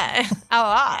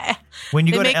 When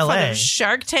you go to LA, they make fun of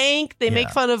Shark Tank. They make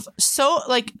fun of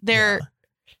their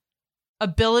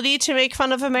ability to make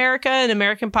fun of America and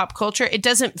American pop culture. It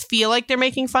doesn't feel like they're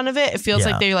making fun of it. It feels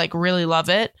like they like really love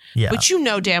it. Yeah. But you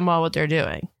know damn well what they're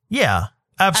doing. Yeah,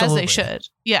 absolutely. As they should.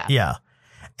 Yeah. Yeah.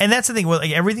 And that's the thing. Well,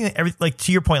 like everything, like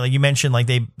to your point, like you mentioned, like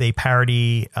they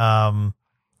parody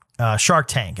Shark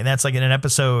Tank, and that's like in an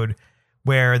episode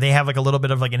where they have like a little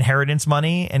bit of like inheritance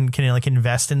money and can like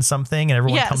invest in something, and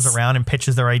everyone comes around and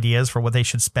pitches their ideas for what they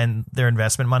should spend their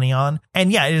investment money on.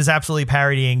 And yeah, it is absolutely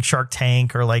parodying Shark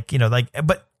Tank, or like, you know, like,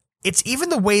 but it's even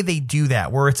the way they do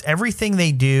that, where it's everything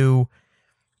they do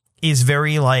is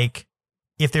very like,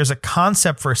 if there's a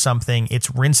concept for something,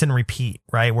 it's rinse and repeat,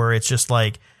 right? Where it's just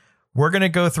like, we're going to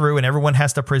go through and everyone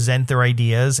has to present their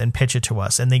ideas and pitch it to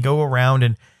us. And they go around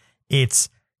and it's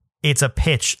a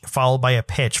pitch followed by a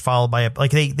pitch followed by a, like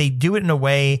they do it in a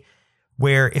way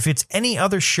where if it's any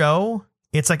other show,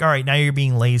 it's like, all right, now you're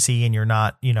being lazy and you're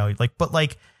not, you know, like, but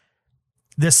like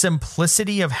the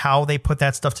simplicity of how they put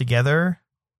that stuff together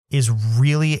is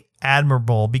really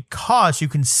admirable, because you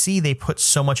can see they put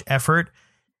so much effort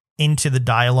into the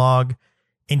dialogue,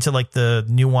 into like the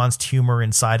nuanced humor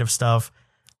inside of stuff,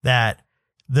 that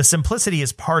the simplicity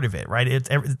is part of it, right? It's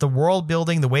the world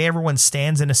building, the way everyone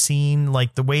stands in a scene,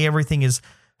 like the way everything is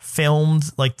filmed,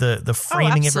 like the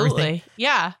framing of everything.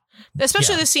 Yeah.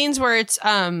 Especially the scenes where it's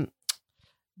Daryl,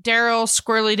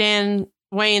 Squirrely Dan,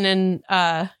 Wayne,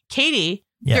 and Katie.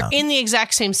 They're in the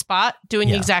exact same spot doing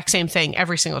the exact same thing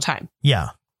every single time. Yeah.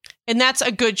 And that's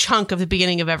a good chunk of the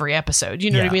beginning of every episode. You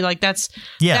know what I mean? Like that's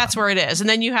where it is. And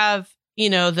then you have, you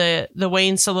know, the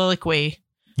Wayne soliloquy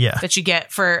that you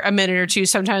get for a minute or two.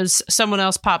 Sometimes someone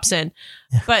else pops in.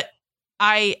 Yeah. But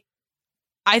I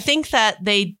think that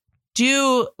they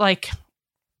do like,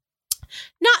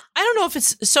 I don't know if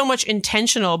it's so much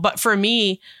intentional, but for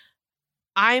me,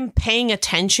 I'm paying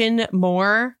attention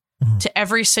more to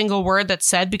every single word that's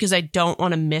said because I don't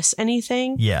want to miss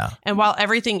anything. Yeah. And while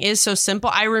everything is so simple,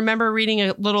 I remember reading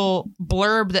a little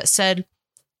blurb that said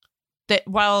that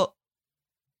while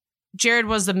Jared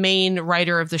was the main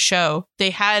writer of the show,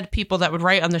 they had people that would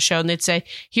write on the show and they'd say,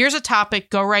 here's a topic,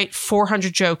 go write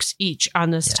 400 jokes each on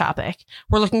this topic.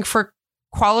 We're looking for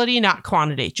quality, not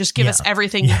quantity. Just give us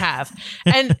everything you have.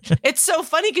 And it's so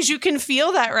funny because you can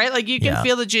feel that, right? Like you can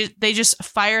feel that they just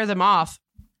fire them off.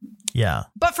 Yeah.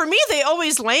 But for me, they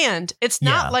always land. It's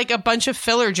not like a bunch of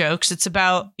filler jokes. It's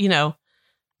about, you know,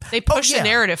 they push the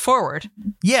narrative forward.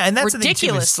 Yeah. And that's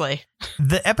ridiculously.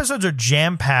 The episodes are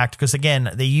jam packed because,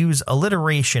 again, they use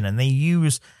alliteration and they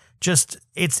use just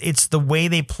it's the way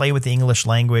they play with the English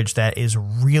language that is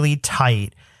really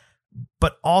tight.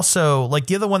 But also, like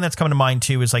the other one that's coming to mind,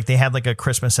 too, is like they had like a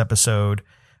Christmas episode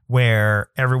where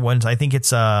everyone's, I think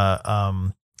it's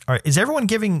is everyone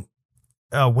giving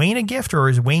Wayne a gift, or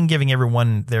is Wayne giving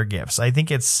everyone their gifts? I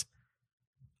think it's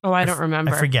Oh, I don't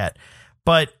remember. I forget.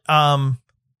 But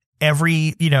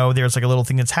every, there's like a little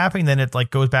thing that's happening. Then it like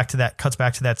goes back to that, cuts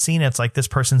back to that scene. It's like this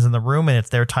person's in the room and it's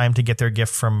their time to get their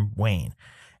gift from Wayne.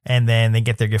 And then they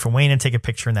get their gift from Wayne and take a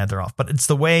picture and that they're off. But it's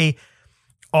the way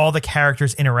all the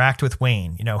characters interact with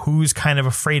Wayne, who's kind of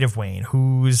afraid of Wayne,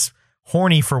 who's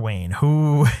horny for Wayne,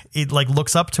 who it like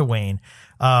looks up to Wayne,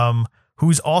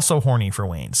 who's also horny for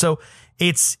Wayne. So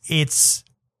it's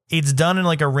done in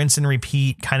like a rinse and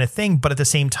repeat kind of thing. But at the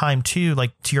same time too,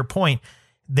 like to your point,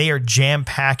 they are jam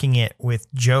packing it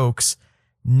with jokes.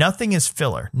 Nothing is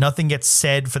filler. Nothing gets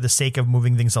said for the sake of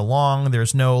moving things along.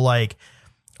 There's no like,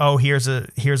 oh, here's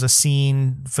a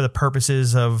scene for the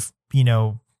purposes of,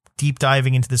 deep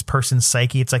diving into this person's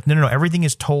psyche. It's like, no. Everything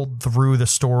is told through the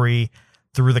story,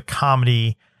 through the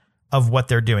comedy of what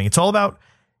they're doing. It's all about,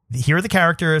 here are the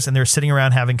characters and they're sitting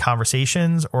around having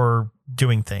conversations or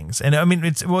doing things. And I mean,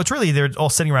 it's really, they're all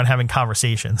sitting around having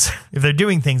conversations. If they're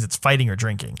doing things, it's fighting or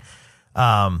drinking.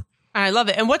 I love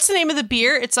it. And what's the name of the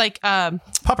beer? It's like,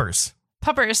 Puppers.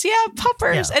 Puppers. Yeah,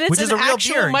 Puppers. Yeah, and it's which is an a real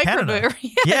actual beer in microbrew. Canada.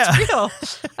 Yeah,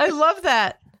 it's real. I love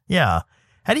that. Yeah.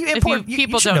 How do you If import?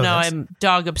 people you should don't know, this. I'm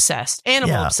dog obsessed,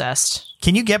 animal obsessed.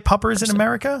 Can you get Puppers in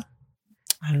America?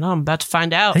 I don't know. I'm about to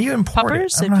find out. How do you import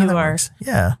Puppers? it? If you are,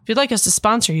 yeah. if you'd like us to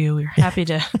sponsor you, we're happy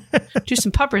to do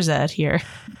some Puppers ad here.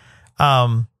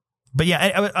 But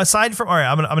yeah, aside from, all right,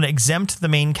 I'm gonna exempt the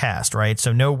main cast, right?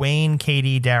 So no Wayne,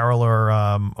 Katie, Daryl,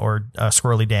 or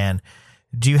Squirrely Dan.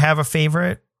 Do you have a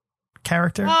favorite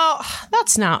character? Oh,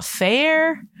 that's not fair.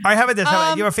 All right, how about this? How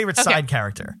about you have a favorite side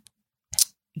character?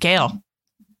 Gail.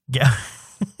 Yeah.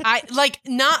 I like,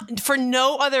 not for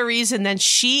no other reason than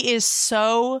she is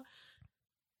so.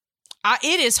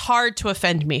 It is hard to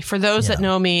offend me. For those that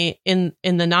know me in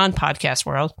the non-podcast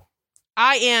world,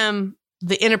 I am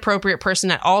the inappropriate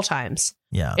person at all times.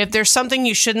 Yeah. If there's something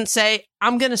you shouldn't say,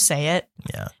 I'm going to say it.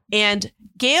 Yeah. And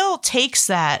Gail takes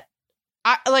that.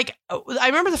 I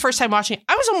remember the first time watching it,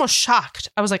 I was almost shocked.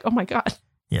 I was like, oh my God.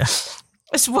 Yeah.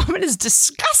 This woman is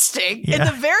disgusting in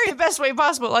the very best way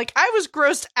possible. Like, I was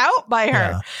grossed out by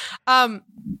her. Yeah.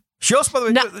 She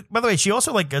also, by the way, she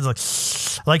also like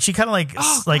she kind of like,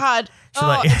 oh like, God.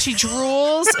 And she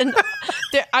drools. And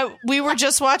we were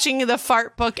just watching the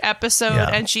Fart Book episode,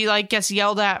 and she like gets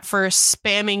yelled at for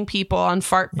spamming people on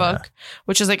Fart Book,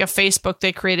 which is like a Facebook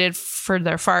they created for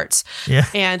their farts. Yeah.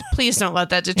 And please don't let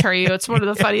that deter you. It's one of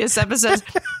the funniest episodes.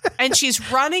 And she's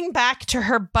running back to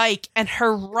her bike, and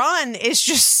her run is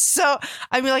just so,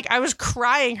 I mean, like, I was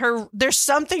crying. There's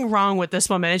something wrong with this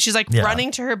woman. And she's like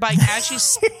running to her bike as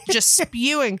she's just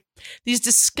spewing these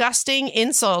disgusting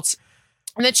insults.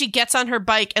 And then she gets on her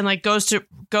bike and like goes to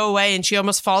go away, and she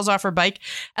almost falls off her bike.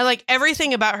 And like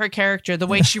everything about her character, the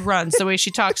way she runs, the way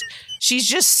she talks, she's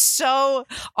just so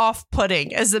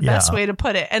off-putting is the best way to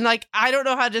put it. And like, I don't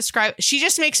know how to describe it. She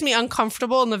just makes me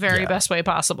uncomfortable in the very best way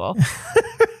possible.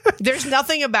 There's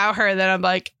nothing about her that I'm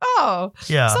like, oh,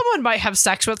 someone might have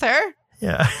sex with her.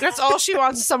 Yeah. That's all she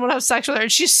wants, is someone to have sex with her.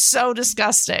 And she's so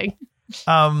disgusting.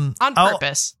 On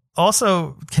purpose.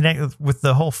 Also connect with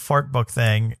the whole Fart Book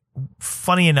thing.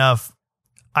 Funny enough,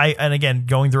 and again,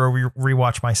 going through a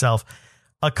rewatch myself,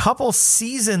 a couple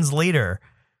seasons later,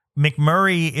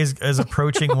 McMurray is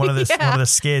approaching one of the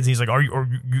skids. He's like, you're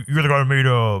the guy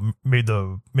who made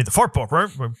the Fart Book, right?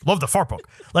 I love the Fart Book.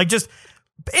 Like, just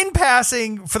in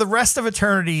passing, for the rest of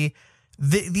eternity,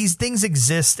 these things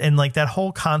exist, and like that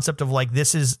whole concept of like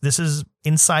this is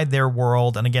inside their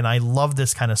world. And again, I love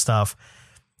this kind of stuff.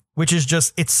 Which is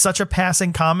just, it's such a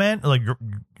passing comment. Like, you're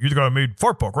the guy who made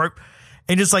Fart Book, right?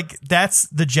 And just like, that's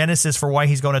the genesis for why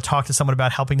he's going to talk to someone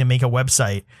about helping to make a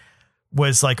website,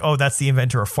 was like, oh, that's the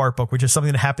inventor of Fart Book, which is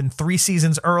something that happened 3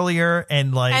 seasons earlier.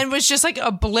 And was just like a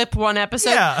blip one episode.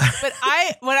 Yeah. But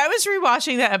when I was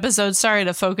rewatching that episode, sorry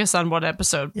to focus on one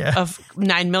episode of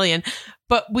 9 million,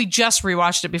 but we just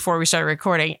rewatched it before we started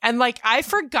recording. And like, I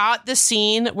forgot the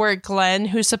scene where Glenn,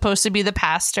 who's supposed to be the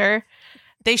pastor,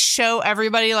 they show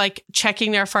everybody like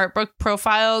checking their Fart Book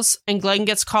profiles, and Glenn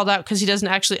gets called out because he doesn't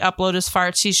actually upload his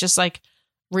farts. He's just like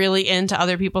really into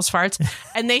other people's farts.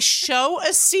 And they show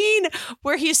a scene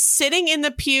where he's sitting in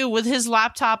the pew with his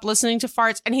laptop listening to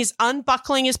farts, and he's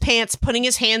unbuckling his pants, putting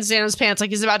his hands down his pants like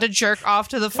he's about to jerk off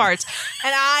to the farts.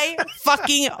 And I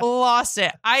fucking lost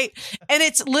it. And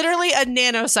it's literally a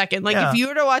nanosecond. Like, if you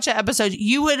were to watch an episode,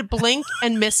 you would blink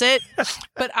and miss it.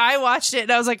 But I watched it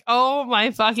and I was like, oh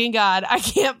my fucking God, I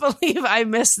can't believe I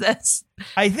missed this.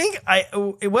 I think I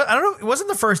don't know. It wasn't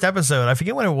the first episode. I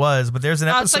forget when it was, but there's an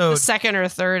episode. It's like the second or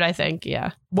third, I think.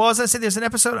 Yeah. Well, as I said, there's an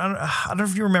episode. I don't know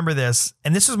if you remember this.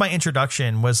 And this was my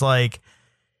introduction, was like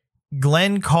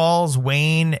Glenn calls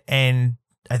Wayne and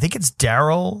I think it's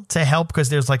Daryl to help because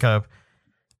there's like a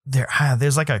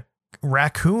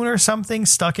raccoon or something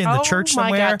stuck in the church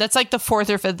somewhere. Oh my God, that's like the 4th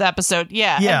or 5th episode.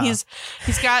 Yeah. And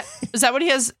he's got, is that what he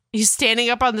has? He's standing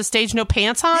up on the stage, no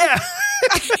pants on? Yeah.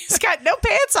 He's got no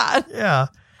pants on. Yeah.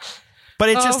 But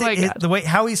it's just the way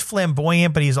how he's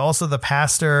flamboyant, but he's also the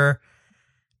pastor.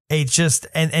 It's just,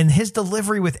 and his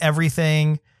delivery with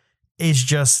everything is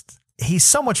just, he's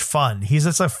so much fun. He's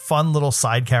just a fun little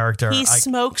side character. He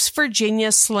smokes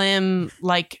Virginia Slim,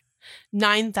 like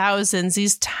 9,000s.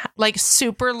 These like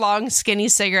super long, skinny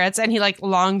cigarettes, and he like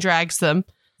long drags them.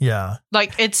 Yeah.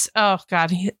 Like it's, oh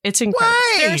God, it's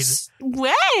incredible.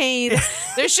 Wade!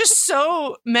 There's just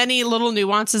so many little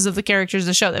nuances of the characters of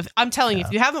the show. I'm telling you,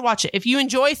 if you haven't watched it, if you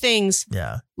enjoy things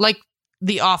like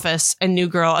The Office and New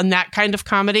Girl and that kind of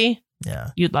comedy,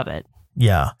 you'd love it.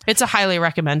 Yeah. It's a highly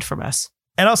recommend from us.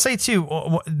 And I'll say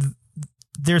too,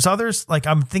 there's others, like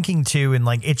I'm thinking too, and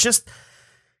like, it's just,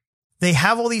 they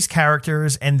have all these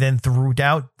characters and then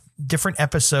throughout different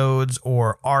episodes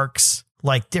or arcs,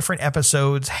 like different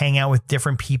episodes hang out with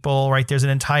different people, right? There's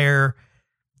an entire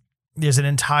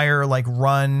like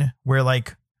run where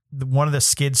like one of the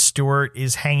Skids, Stewart,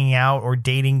 is hanging out or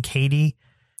dating Katie.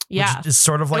 Yeah. Which is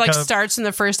sort of like starts in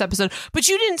the first episode, but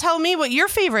you didn't tell me what your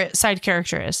favorite side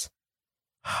character is.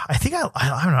 I think I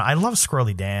don't know. I love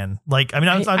Squirrely Dan. Like, I mean,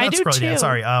 I'm not Squirrely Dan.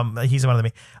 Sorry. He's one of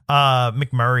them.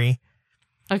 McMurray.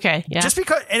 Okay. Yeah. Just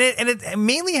because, and it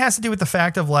mainly has to do with the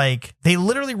fact of like, they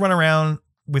literally run around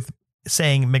with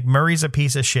saying McMurray's a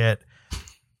piece of shit,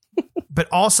 but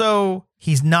also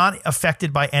he's not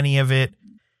affected by any of it.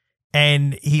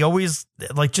 And he always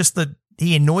like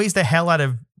he annoys the hell out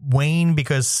of Wayne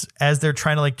because as they're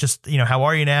trying to like, just, you know, how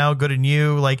are you now? Good and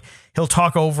you, like he'll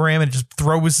talk over him and just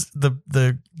throws I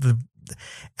don't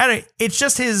know, it's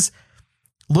just his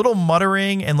little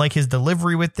muttering and like his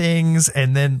delivery with things.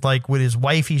 And then like with his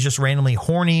wife, he's just randomly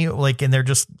horny, like, and they're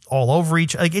just all over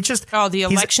each, like, it's just, the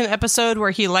election episode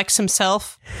where he elects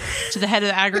himself to the head of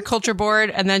the agriculture board.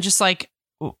 And then just like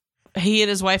he and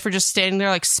his wife are just standing there,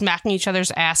 like smacking each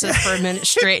other's asses for a minute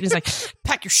straight. And he's like,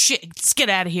 pack your shit, let's get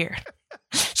out of here.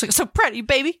 She's like, so proud of you,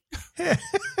 baby.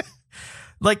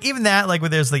 Like even that, like where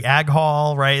there's the ag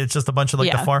hall, right? It's just a bunch of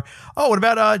like the farm. Oh, what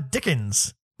about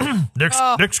Dickens?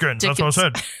 Dickens. That's what I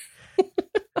said.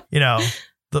 You know,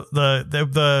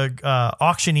 the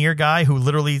auctioneer guy who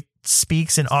literally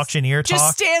speaks in auctioneer talk.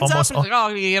 Just stands up and is like, oh,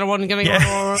 you don't want to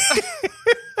go.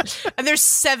 And there's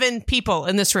 7 people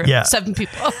in this room. Yeah. 7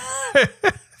 people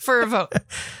for a vote.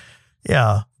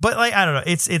 Yeah. But like, I don't know.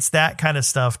 It's that kind of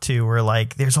stuff too, where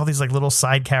like, there's all these like little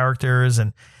side characters,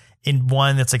 and in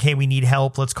one that's like, hey, we need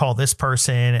help. Let's call this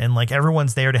person. And like,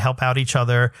 everyone's there to help out each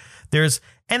other.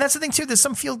 And that's the thing too. There's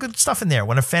some feel good stuff in there.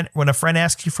 When a friend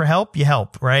asks you for help, you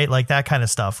help, right? Like that kind of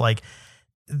stuff. Like,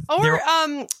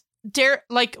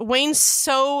 like Wayne's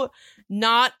so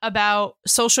not about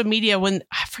social media when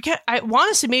I want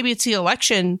to say maybe it's the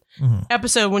election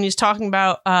episode when he's talking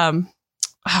about,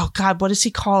 oh God, what does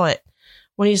he call it?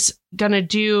 When he's going to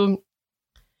do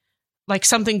like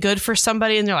something good for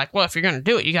somebody and they're like, well, if you're going to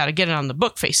do it, you got to get it on the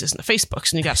book faces and the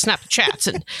Facebooks and you got to snap the chats.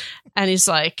 And he's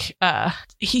like,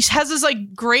 he has this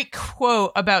like great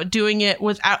quote about doing it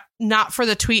without, not for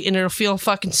the tweet, and it'll feel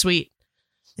fucking sweet.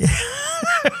 Yeah.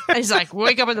 And he's like,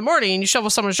 wake up in the morning and you shovel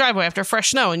someone's driveway after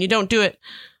fresh snow and you don't do it.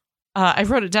 I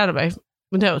wrote it down in my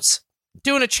notes.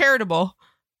 Doing a charitable.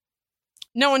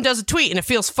 No one does a tweet and it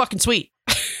feels fucking sweet.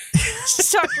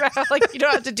 Just talking about how, like, you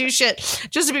don't have to do shit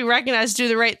just to be recognized, do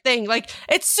the right thing. Like,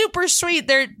 it's super sweet.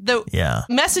 The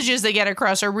messages they get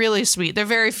across are really sweet. They're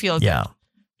very feel good. Yeah.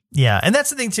 Yeah. And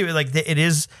that's the thing too. Like, it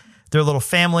is their little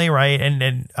family, right?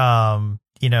 And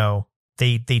you know,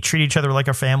 they treat each other like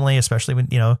a family, especially when,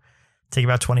 you know, take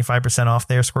about 25% off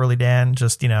there, Squirrely Dan.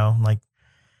 Just, you know, like,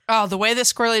 oh, the way that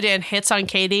Squirrely Dan hits on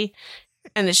Katie,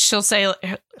 and then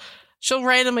she'll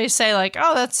randomly say like,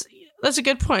 oh, that's a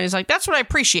good point. He's like, that's what I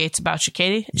appreciate about you,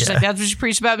 Katie. She's like, that's what you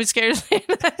preach about me scared.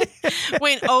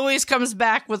 Wayne always comes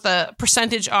back with a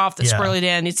percentage off that Squirrely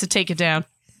Dan needs to take it down.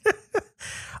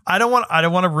 I don't want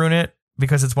to ruin it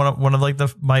because it's one of like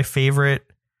my favorite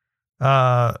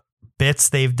bits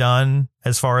they've done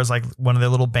as far as like one of their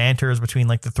little banters between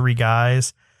like the 3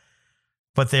 guys.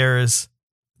 But there's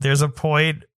a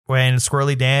point when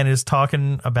Squirrely Dan is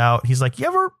talking about, he's like,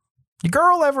 your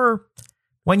girl ever,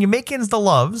 when you make ins the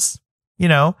loves, you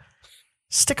know,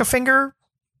 stick a finger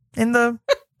in the,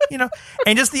 you know,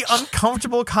 and just the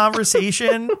uncomfortable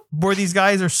conversation where these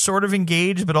guys are sort of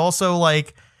engaged, but also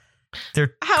like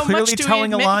they're clearly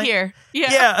telling a lie here.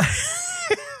 Yeah.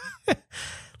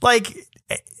 Like,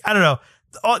 I don't know,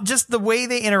 just the way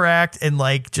they interact and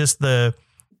like just the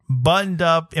buttoned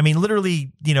up. I mean,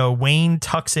 literally, Wayne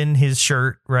tucks in his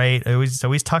shirt, right? It's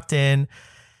always tucked in.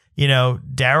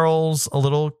 Daryl's a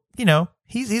little,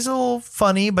 he's a little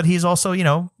funny, but he's also,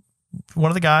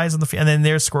 one of the guys and then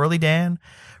there's Squirrely Dan,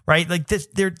 right? Like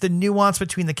the nuance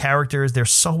between the characters, they're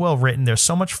so well written. They're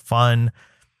so much fun.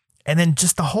 And then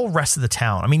just the whole rest of the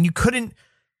town. I mean,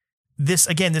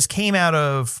 this came out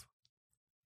of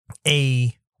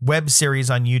a web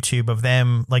series on YouTube of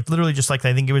them, like literally just like,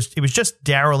 I think it was just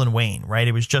Daryl and Wayne, right?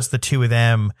 It was just the two of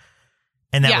them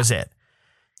and that was it.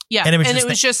 Yeah. And it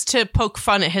was just to poke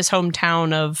fun at his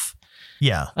hometown of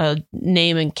a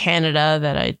name in Canada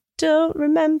that I don't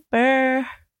remember.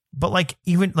 But like,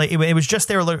 even like, it was just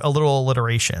their a little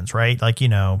alliterations, right? Like,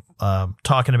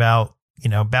 talking about,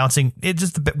 bouncing, it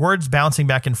just the words bouncing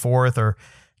back and forth or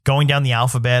going down the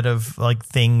alphabet of like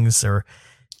things or.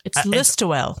 It's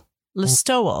Listowel.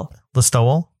 Listowel.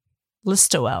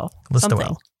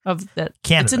 Something of that.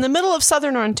 Canada. It's in the middle of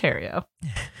Southern Ontario.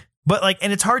 But like,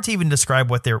 and it's hard to even describe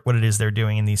what it is they're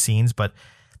doing in these scenes. But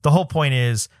the whole point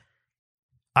is,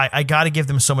 I got to give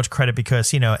them so much credit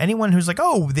because, anyone who's like,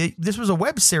 oh, this was a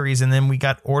web series and then we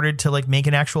got ordered to like make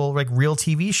an actual like real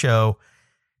TV show.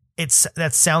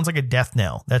 That sounds like a death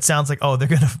knell. That sounds like, oh,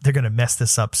 they're gonna mess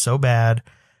this up so bad.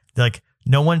 Like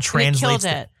no one translates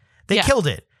it. They killed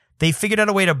it. They figured out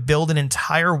a way to build an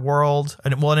entire world,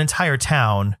 an entire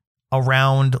town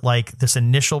around like this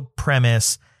initial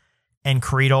premise and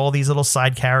create all these little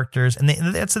side characters. And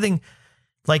that's the thing,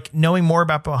 like knowing more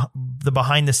about the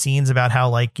behind the scenes about how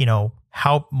like,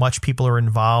 how much people are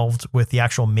involved with the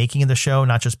actual making of the show,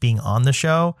 not just being on the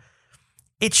show.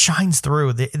 It shines through.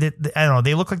 I don't know.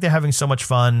 They look like they're having so much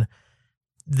fun.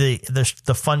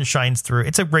 The fun shines through.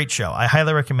 It's a great show. I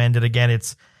highly recommend it. Again,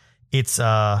 it's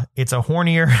a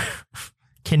hornier,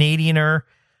 Canadianer,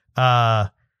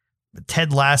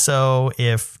 Ted Lasso.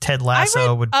 If Ted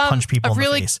Lasso would punch people in the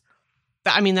face.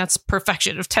 I mean, that's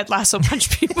perfection. If Ted Lasso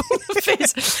punched people in the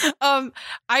face.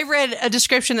 I read a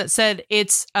description that said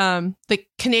it's the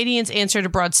Canadians' answer to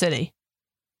Broad City.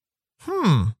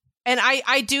 And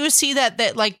I do see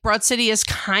that like Broad City is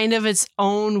kind of its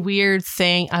own weird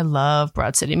thing. I love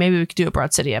Broad City. Maybe we could do a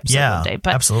Broad City episode one day.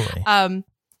 But absolutely.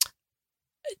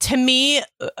 To me,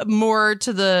 more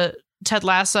to the Ted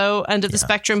Lasso end of the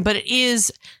spectrum, but it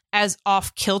is as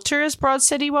off kilter as Broad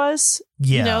City was.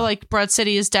 Yeah. Like Broad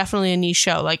City is definitely a niche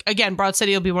show. Like, again, Broad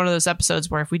City will be one of those episodes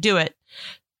where if we do it,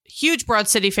 huge Broad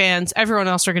City fans, everyone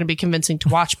else are going to be convincing to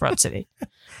watch Broad City.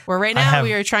 Where right now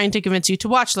we are trying to convince you to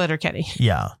watch Letterkenny.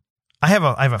 Yeah. I have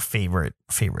a favorite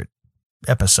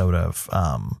episode of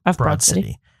Broad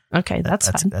City. Okay, that's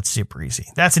fine. That's super easy.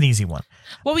 That's an easy one.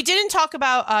 Well, we didn't talk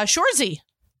about Shoresy.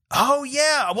 Oh,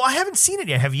 yeah. Well, I haven't seen it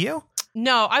yet. Have you?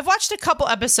 No, I've watched a couple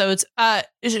episodes.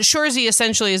 Shoresy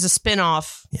essentially is a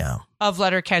spinoff of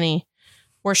Letterkenny,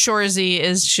 where Shoresy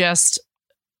is just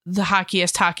the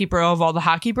hockiest hockey bro of all the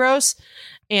hockey bros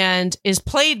and is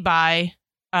played by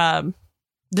the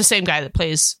same guy that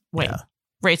plays Wayne. Yeah.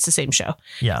 Rates the same show.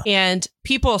 Yeah. And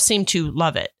people seem to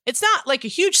love it. It's not like a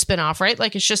huge spinoff, right?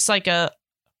 Like it's just like a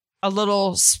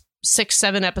little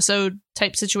 6-7 episode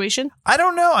type situation. I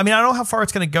don't know. I mean, I don't know how far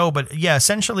it's going to go, but yeah,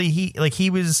 essentially he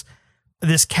was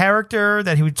this character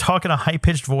that he would talk in a high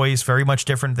pitched voice, very much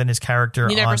different than his character.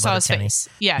 You never on saw Letterkenny. his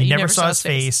face. Yeah. You never saw his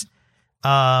face.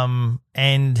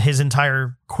 And his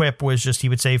entire quip was just, he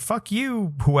would say, fuck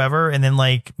you, whoever, and then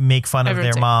like make fun of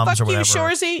their moms or whatever. Fuck you,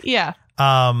 Shoresy. Yeah.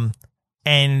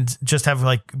 And just have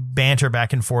like banter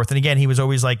back and forth. And again, he was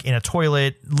always like in a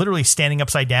toilet, literally standing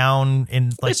upside down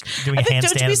and like doing a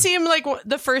handstand. Don't you see him like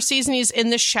the first season? He's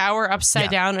in the shower upside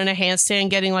down in a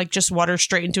handstand, getting like just water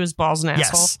straight into his balls and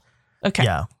asshole. Yes. Okay.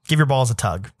 Yeah. Give your balls a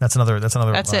tug. That's another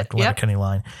Letterkenny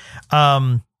line.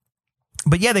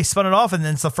 But yeah, they spun it off, and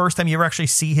then it's the first time you ever actually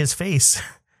see his face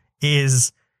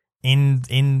is in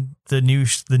the new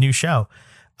show.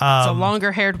 It's a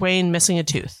longer haired Wayne missing a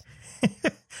tooth.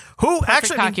 Who perfect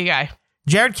actually hockey guy.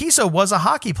 Jared Kiso was a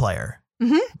hockey player.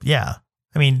 Mm-hmm. Yeah.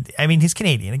 I mean, he's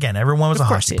Canadian. Again, everyone was a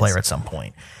hockey player at some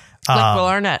point. Like Will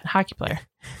Arnett, hockey player.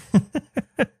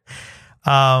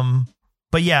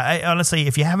 But yeah, honestly,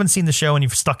 if you haven't seen the show and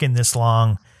you've stuck in this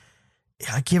long,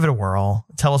 give it a whirl.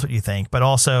 Tell us what you think. But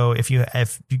also, if you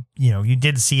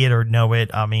did see it or know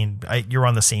it, I mean, you're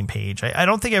on the same page. I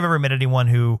don't think I've ever met anyone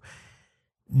who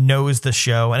knows the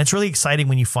show, and it's really exciting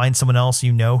when you find someone else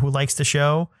who likes the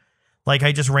show. Like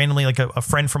I just randomly, like a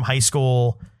friend from high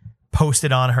school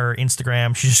posted on her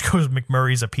Instagram, she just goes,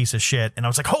 McMurray's a piece of shit, and I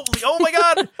was like, oh my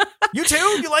god, you too?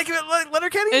 You like it,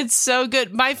 Letterkenny? It's so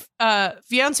good. My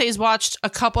fiance has watched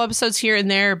a couple episodes here and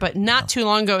there, but not too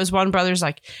long ago his one brother's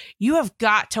like, you have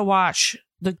got to watch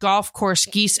the golf course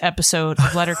geese episode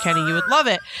of Letterkenny. You would love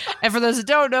it. And for those that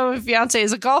don't know, my fiance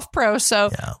is a golf pro.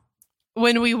 So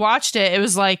when we watched it, it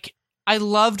was like, I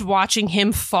loved watching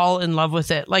him fall in love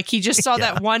with it. Like he just saw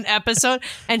that one episode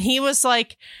and he was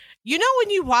like, you know, when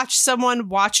you watch someone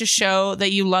watch a show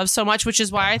that you love so much, which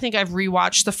is why I think I've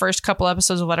rewatched the first couple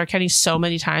episodes of Letterkenny so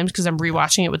many times because I'm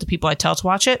rewatching it with the people I tell to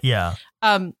watch it. Yeah.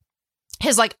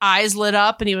 His like eyes lit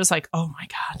up and he was like, oh my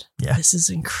God, this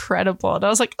is incredible. And I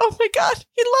was like, oh my God,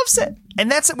 he loves it. And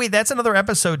that's another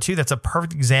episode too. That's a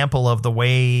perfect example of the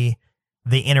way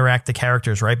they interact the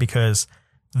characters, right? Because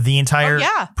the entire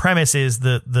premise is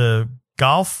the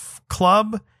golf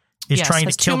club is trying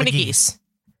to kill the geese.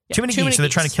 Too many geese. So they're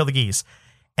trying to kill the geese.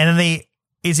 And then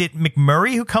is it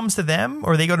McMurray who comes to them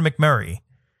or they go to McMurray?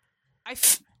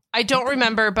 I don't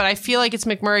remember, but I feel like it's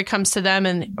McMurray comes to them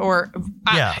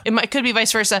it could be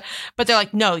vice versa. But they're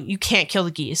like, no, you can't kill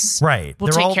the geese. Right.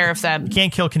 We'll take care of them. You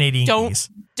can't kill Canadian geese.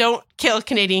 Don't kill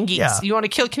Canadian geese. Yeah. You want to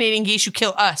kill Canadian geese, you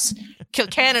kill us. Kill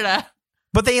Canada.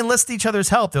 But they enlist each other's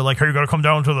help. They're like, hey, you got to come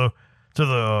down to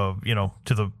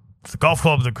the golf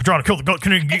club. They're trying to kill the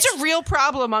Canadian geese. It's a real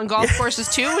problem on golf courses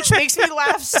too, which makes me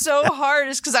laugh so hard.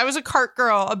 Is because I was a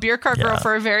beer cart girl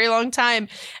for a very long time,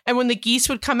 and when the geese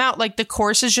would come out, like the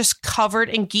course is just covered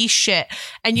in geese shit,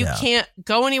 and you can't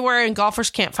go anywhere, and golfers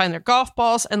can't find their golf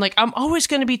balls, and like I'm always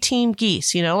going to be team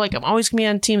geese, you know, like I'm always going to be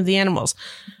on team of the animals.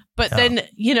 But then,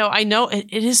 you know, I know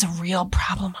it is a real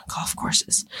problem on golf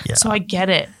courses, so I get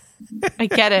it.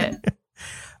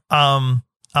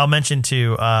 I'll mention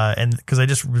too, and because I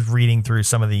just was reading through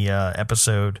some of the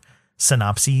episode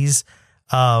synopses,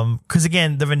 because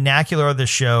again, the vernacular of the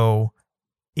show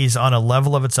is on a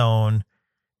level of its own,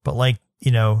 but like,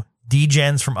 you know,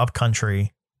 D-gens from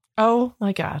Upcountry. Oh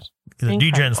my God. The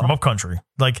D-gens from Upcountry.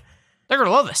 Like, they're going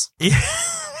to love us.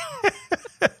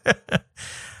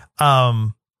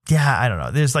 Yeah, I don't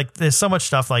know. There's so much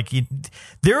stuff there's a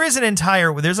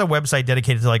website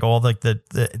dedicated to like all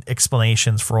the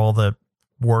explanations for all the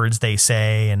words they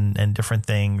say and different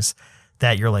things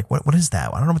that you're like, what is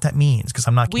that? I don't know what that means because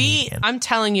I'm not Canadian. I'm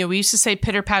telling you, we used to say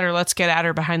pitter patter, let's get at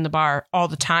her behind the bar all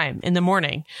the time in the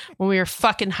morning when we were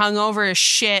fucking hungover as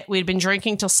shit. We'd been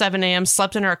drinking till 7 a.m.,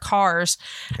 slept in our cars,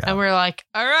 and we were like,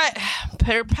 all right,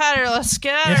 pitter patter, let's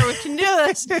get at her. We can do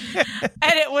this.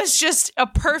 And it was just a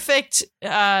perfect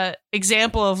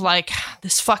example of like,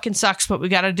 this fucking sucks, but we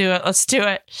got to do it. Let's do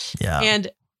it. Yeah. And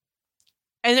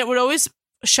it would always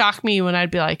shock me when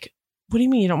I'd be like, what do you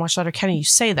mean you don't watch Letterkenny? You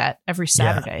say that every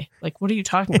Saturday. Like, what are you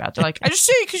talking about? They're like, I just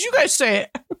say it because you guys say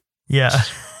it. Yeah.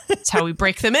 That's how we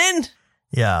break them in.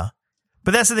 Yeah.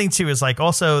 But that's the thing too, is like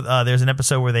also there's an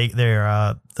episode where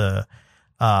the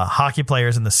hockey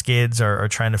players and the skids are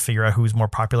trying to figure out who's more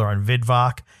popular on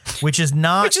VidVoc, which is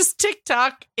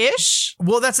TikTok-ish.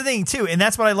 Well, that's the thing too. And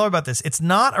that's what I love about this. It's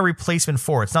not a replacement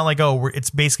for it. It's not like, it's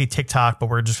basically TikTok, but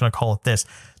we're just going to call it this.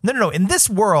 No. In this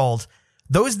world,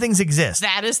 those things exist.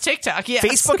 That is TikTok, yes.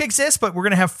 Facebook exists, but we're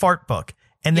going to have Fartbook.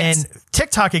 And then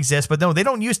TikTok exists, but no, they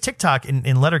don't use TikTok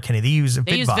in Letterkenny. They use VidVoc.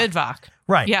 They use VidVoc.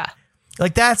 Right. Yeah.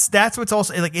 Like that's what's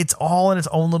also like, it's all in its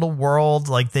own little world.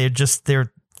 Like I don't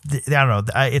know.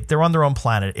 They're on their own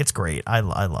planet. It's great. I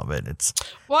love it.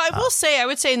 I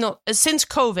would say since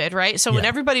COVID, right? So when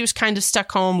everybody was kind of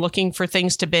stuck home looking for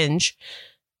things to binge,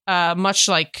 much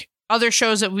like other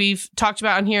shows that we've talked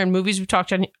about in here and movies we've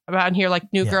talked about in here, like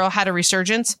New Girl had a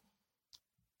resurgence.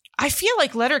 I feel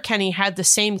like Letterkenny had the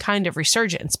same kind of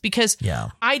resurgence because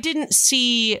I didn't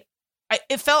see,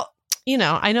 it felt, you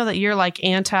know, I know that you're like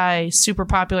anti super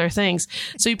popular things.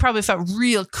 So you probably felt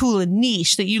real cool and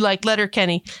niche that you like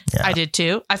Letterkenny. Yeah. I did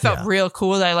too. I felt real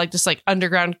cool that I like this like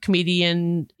underground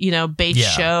comedian, you know, based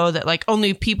show that like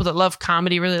only people that love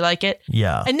comedy really like it.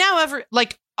 Yeah. And now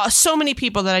so many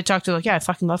people that I talk to, like, I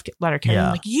fucking love Letterkenny.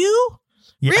 I'm like, you?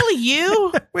 Yeah. Really,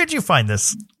 you? Where'd you find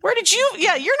this? Where did you?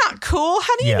 Yeah, you're not cool.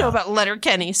 How do you know about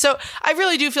Letterkenny? So I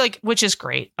really do feel like, which is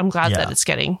great. I'm glad that it's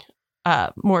getting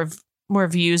more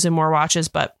views and more watches.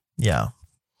 But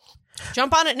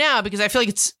jump on it now because I feel like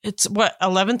it's what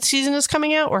 11th season is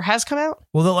coming out or has come out.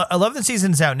 Well, the 11th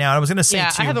season's out now. I was going to say,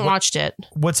 too, I haven't watched it.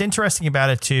 What's interesting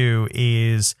about it too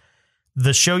is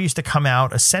the show used to come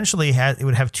out essentially it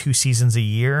would have 2 seasons a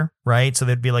year, right? So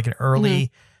there'd be like an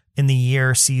early in the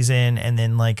year season, and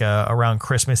then like around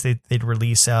Christmas they'd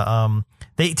release.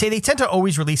 They tend to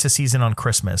always release a season on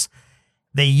Christmas.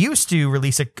 They used to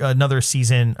release another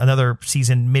season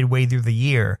midway through the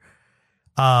year,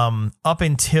 up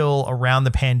until around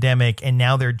the pandemic, and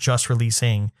now they're just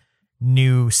releasing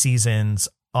new seasons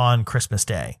on Christmas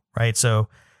Day, right? So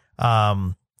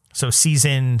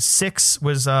season 6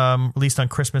 was released on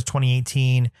Christmas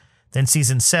 2018. Then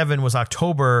season 7 was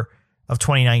October of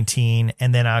 2019.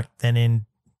 And then in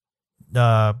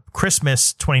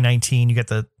Christmas 2019, you get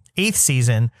the 8th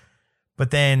season,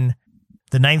 but then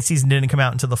the 9th season didn't come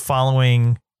out until the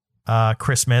following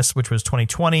Christmas, which was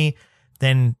 2020,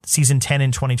 then season 10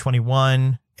 in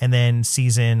 2021, and then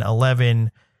season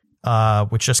 11,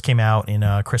 which just came out in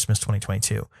Christmas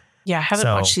 2022. Yeah, I haven't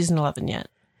watched season 11 yet.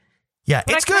 Yeah,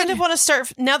 but it's I kind good. of want to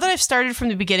start, now that I've started from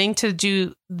the beginning to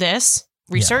do this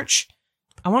research,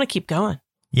 I want to keep going.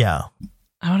 Yeah.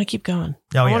 I want to keep going.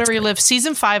 I want to relive.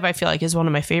 Season 5, I feel like, is one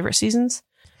of my favorite seasons.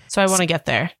 So I want to get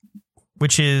there.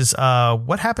 Which is,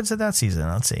 what happens in that season?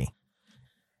 Let's see.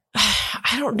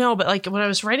 I don't know, but like when I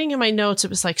was writing in my notes, it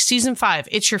was like season 5,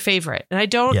 it's your favorite. And I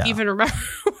don't even remember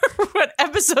what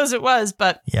episodes it was,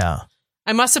 but yeah,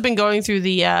 I must have been going through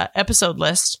the episode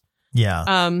list. Yeah.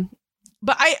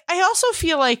 But I also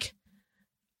feel like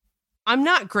I'm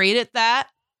not great at that.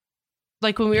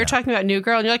 Like when we were talking about New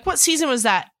Girl and you're like, what season was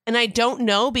that? And I don't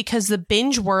know because the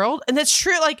binge world, and that's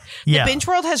true. Like the binge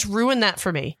world has ruined that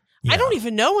for me. Yeah. I don't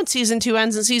even know when season 2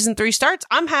 ends and season 3 starts.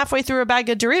 I'm halfway through a bag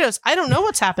of Doritos. I don't know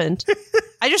what's happened.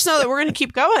 I just know that we're going to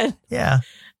keep going. Yeah.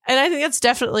 And I think that's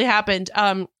definitely happened.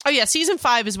 Season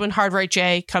 5 is when Hard Right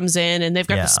J comes in and they've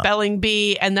got the spelling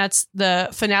bee, and that's the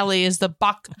finale is the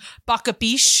Baka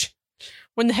Biche,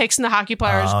 when the Hicks and the hockey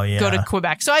players go to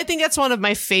Quebec. So I think that's one of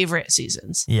my favorite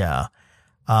seasons. Yeah.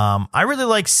 I really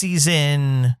like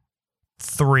season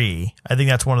 3. I think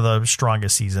that's one of the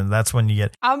strongest seasons. That's when you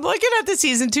get... I'm looking at the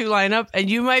season 2 lineup, and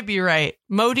you might be right.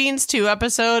 Modine's 2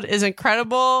 episode is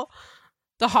incredible.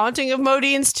 The Haunting of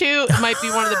Modine's 2 might be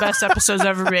one of the best episodes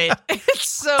ever made. It's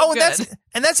so good.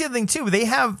 And that's the other thing too. They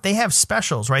have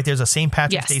specials, right? There's a St.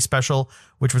 Patrick's Day special,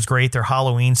 which was great. Their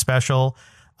Halloween special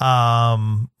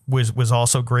was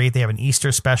also great. They have an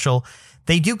Easter special.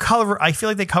 They do cover, I feel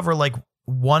like they cover like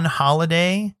one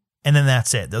holiday and then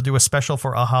that's it. They'll do a special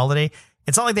for a holiday.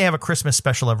 It's not like they have a Christmas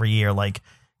special every year. Like,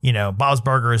 Bob's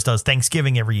Burgers does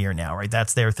Thanksgiving every year now, right?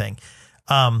 That's their thing.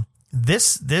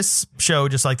 This show,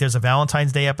 just like there's a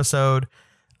Valentine's Day episode,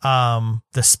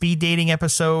 the speed dating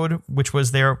episode, which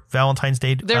was their Valentine's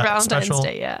Day, Valentine's special.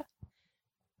 Day. Yeah.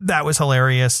 That was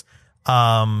hilarious.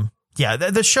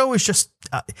 The show is just,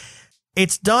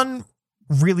 it's done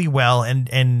really well.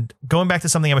 And going back to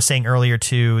something I was saying earlier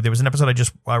too, there was an episode I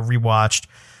just rewatched.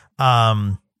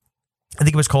 I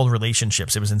think it was called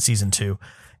Relationships. It was in season 2,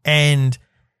 and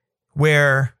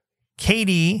where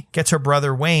Katie gets her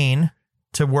brother Wayne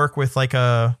to work with like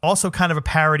also kind of a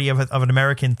parody of an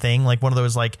American thing, like one of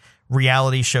those like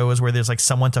reality shows where there's like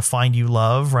someone to find you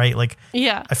love, right? Like,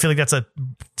 yeah, I feel like that's a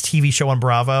TV show on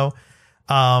Bravo.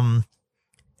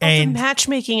 And a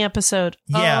matchmaking episode.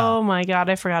 Yeah. Oh my God.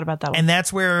 I forgot about that one. And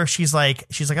that's where she's like,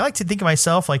 I like to think of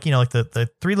myself like, like the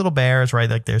 3 little bears, right?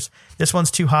 Like there's, this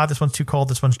one's too hot. This one's too cold.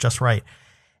 This one's just right.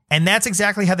 And that's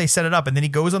exactly how they set it up. And then he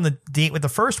goes on the date with the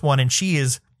first one and she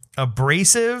is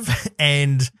abrasive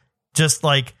and just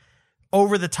like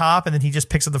over the top. And then he just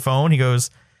picks up the phone. He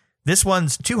goes, this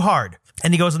one's too hard.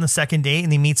 And he goes on the second date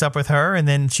and he meets up with her. And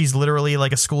then she's literally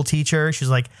like a school teacher. She's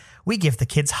like, we give the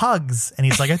kids hugs. And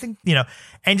he's like, I think,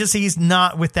 and just, he's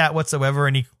not with that whatsoever.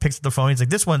 And he picks up the phone. He's like,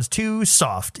 this one's too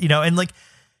soft, and like,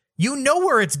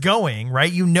 where it's going,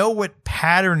 right? What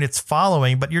pattern it's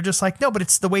following, but you're just like, no, but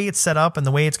it's the way it's set up and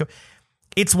the way it's going.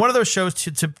 It's one of those shows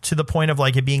to the point of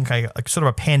like it being like sort of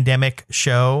a pandemic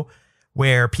show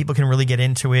where people can really get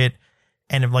into it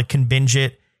and like can binge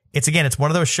it. It's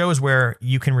one of those shows where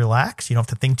you can relax. You don't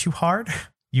have to think too hard.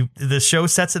 The show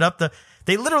sets it up.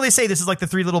 They literally say this is like the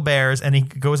 3 little bears, and he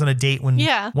goes on a date when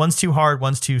one's too hard,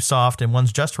 one's too soft, and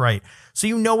one's just right.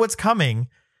 So what's coming.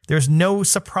 There's no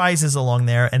surprises along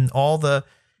there, and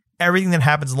everything that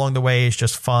happens along the way is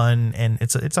just fun, and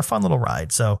it's a fun little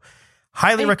ride. So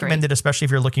highly recommend it, especially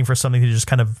if you're looking for something to just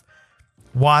kind of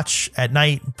watch at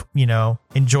night,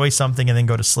 enjoy something and then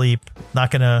go to sleep.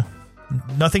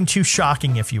 Nothing too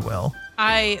shocking, if you will.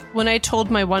 When I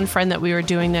told my one friend that we were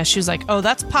doing this, she was like, oh,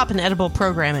 that's pop and edible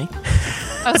programming.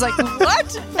 I was like,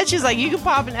 what? And she's like, you can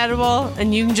pop an edible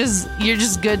and you're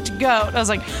just good to go. And I was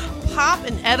like, pop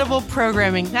and edible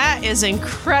programming. That is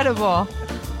incredible.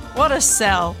 What a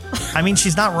sell. I mean,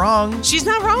 she's not wrong. She's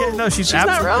not wrong. Yeah, no, she's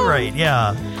absolutely not wrong. Right.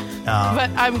 Yeah. But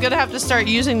I'm going to have to start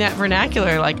using that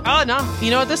vernacular. Like, oh, no,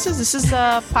 you know what this is? This is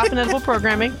pop and edible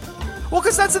programming. Well,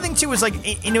 because that's the thing, too, is like,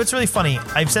 it's really funny.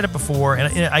 I've said it before,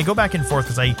 and I go back and forth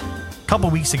because a couple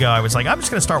weeks ago, I was like, I'm just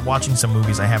going to start watching some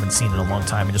movies I haven't seen in a long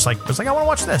time. And just like, I was like, I want to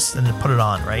watch this, and then put it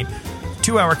on, right?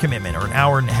 2-hour commitment or an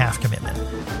hour and a half commitment.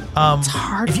 It's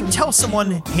hard. If you tell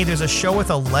someone, hey, there's a show with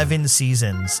 11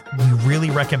 seasons, we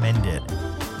really recommend it,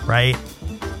 right?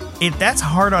 That's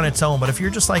hard on its own, but if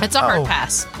you're just like, it's a hard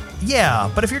pass.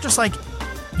 Yeah, but if you're just like,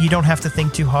 you don't have to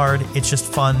think too hard, it's just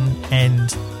fun,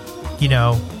 and, you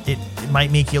know, it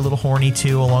might make you a little horny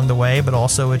too along the way, but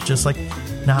also it's just like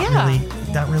not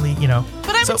really, you know.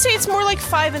 But I would say it's more like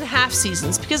 5.5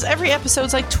 seasons, because every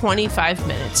episode's like 25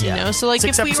 minutes, you know? So like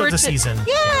 6 if we were episodes a season.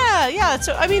 Yeah.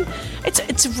 So I mean,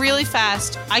 it's really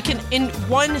fast. I can, in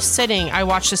one sitting, I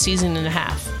watched a season and a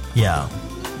half. Yeah.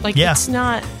 Like it's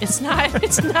not it's not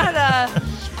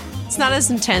as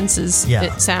intense as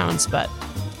it sounds, but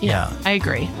I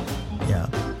agree. Yeah.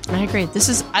 I agree. This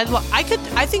is I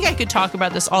think I could talk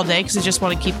about this all day because I just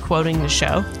want to keep quoting the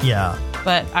show. Yeah.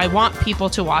 But I want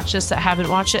people to watch this that haven't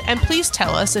watched it, and please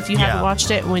tell us if you haven't watched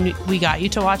it when we got you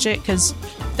to watch it, because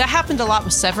that happened a lot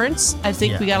with Severance. I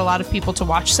think we got a lot of people to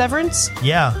watch Severance.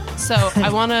 Yeah. So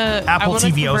I want to. Apple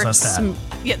TV owes us that.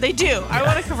 Yeah, they do. Yeah. I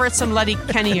want to convert some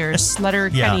Letterkennyers.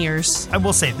 I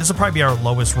will say this will probably be our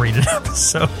lowest rated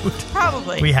episode.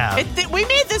 Probably. We have. We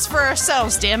made this for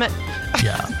ourselves. Damn it.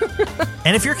 Yeah.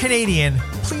 And if you're Canadian,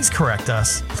 please correct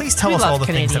us. Please tell us all the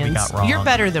things that we got wrong. You're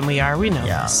better than we are. We know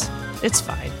this. It's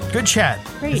fine. Good chat.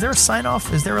 Great. Is there a sign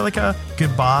off? Is there like a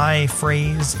goodbye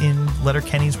phrase in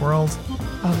Letterkenny's world?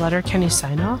 A Letterkenny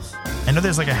sign off? I know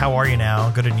there's like a how are you now?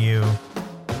 Good on you.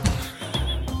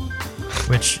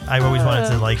 Which I always wanted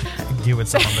to like do with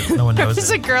someone, but no one knows. There's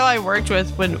a girl I worked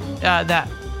with when that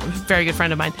very good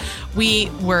friend of mine. We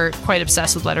were quite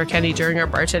obsessed with Letterkenny during our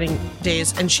bartending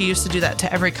days, and she used to do that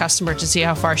to every customer to see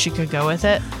how far she could go with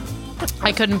it.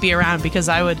 I couldn't be around because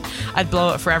I'd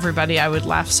blow it for everybody. I would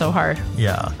laugh so hard.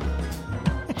 Yeah.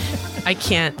 I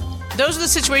can't. Those are the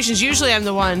situations. Usually I'm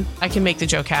the one I can make the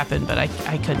joke happen, but I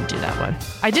couldn't do that one.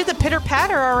 I did the pitter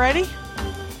patter already.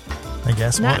 I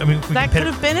guess. Well, I mean, that could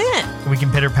have been it. We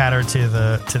can pitter patter to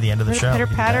the end of the show. Pitter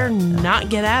patter, not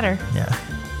get at her. Yeah.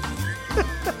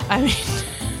 I mean,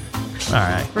 all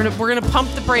right. We're gonna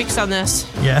pump the brakes on this.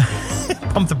 Yeah.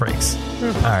 Pump the brakes.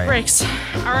 All right. Brakes. All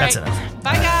right. That's enough.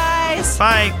 Bye, guys.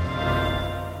 Bye.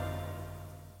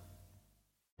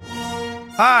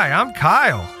 Hi, I'm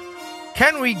Kyle.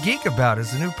 Can We Geek About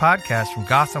is a new podcast from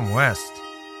Gotham West.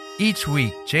 Each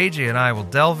week, JJ and I will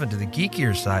delve into the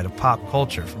geekier side of pop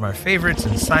culture, from our favorites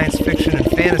in science fiction and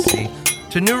fantasy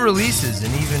to new releases,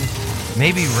 and even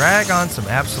maybe rag on some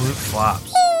absolute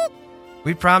flops.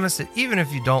 We promise that even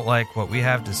if you don't like what we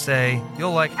have to say,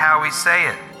 you'll like how we say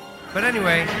it. But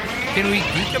anyway, can we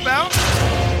geek about?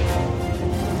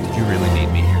 Did you really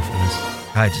need me here for this?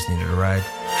 I just needed a ride.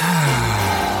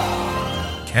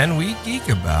 Can We Geek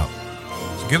About?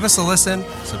 So give us a listen,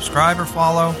 subscribe or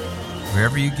follow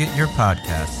wherever you get your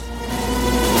podcasts.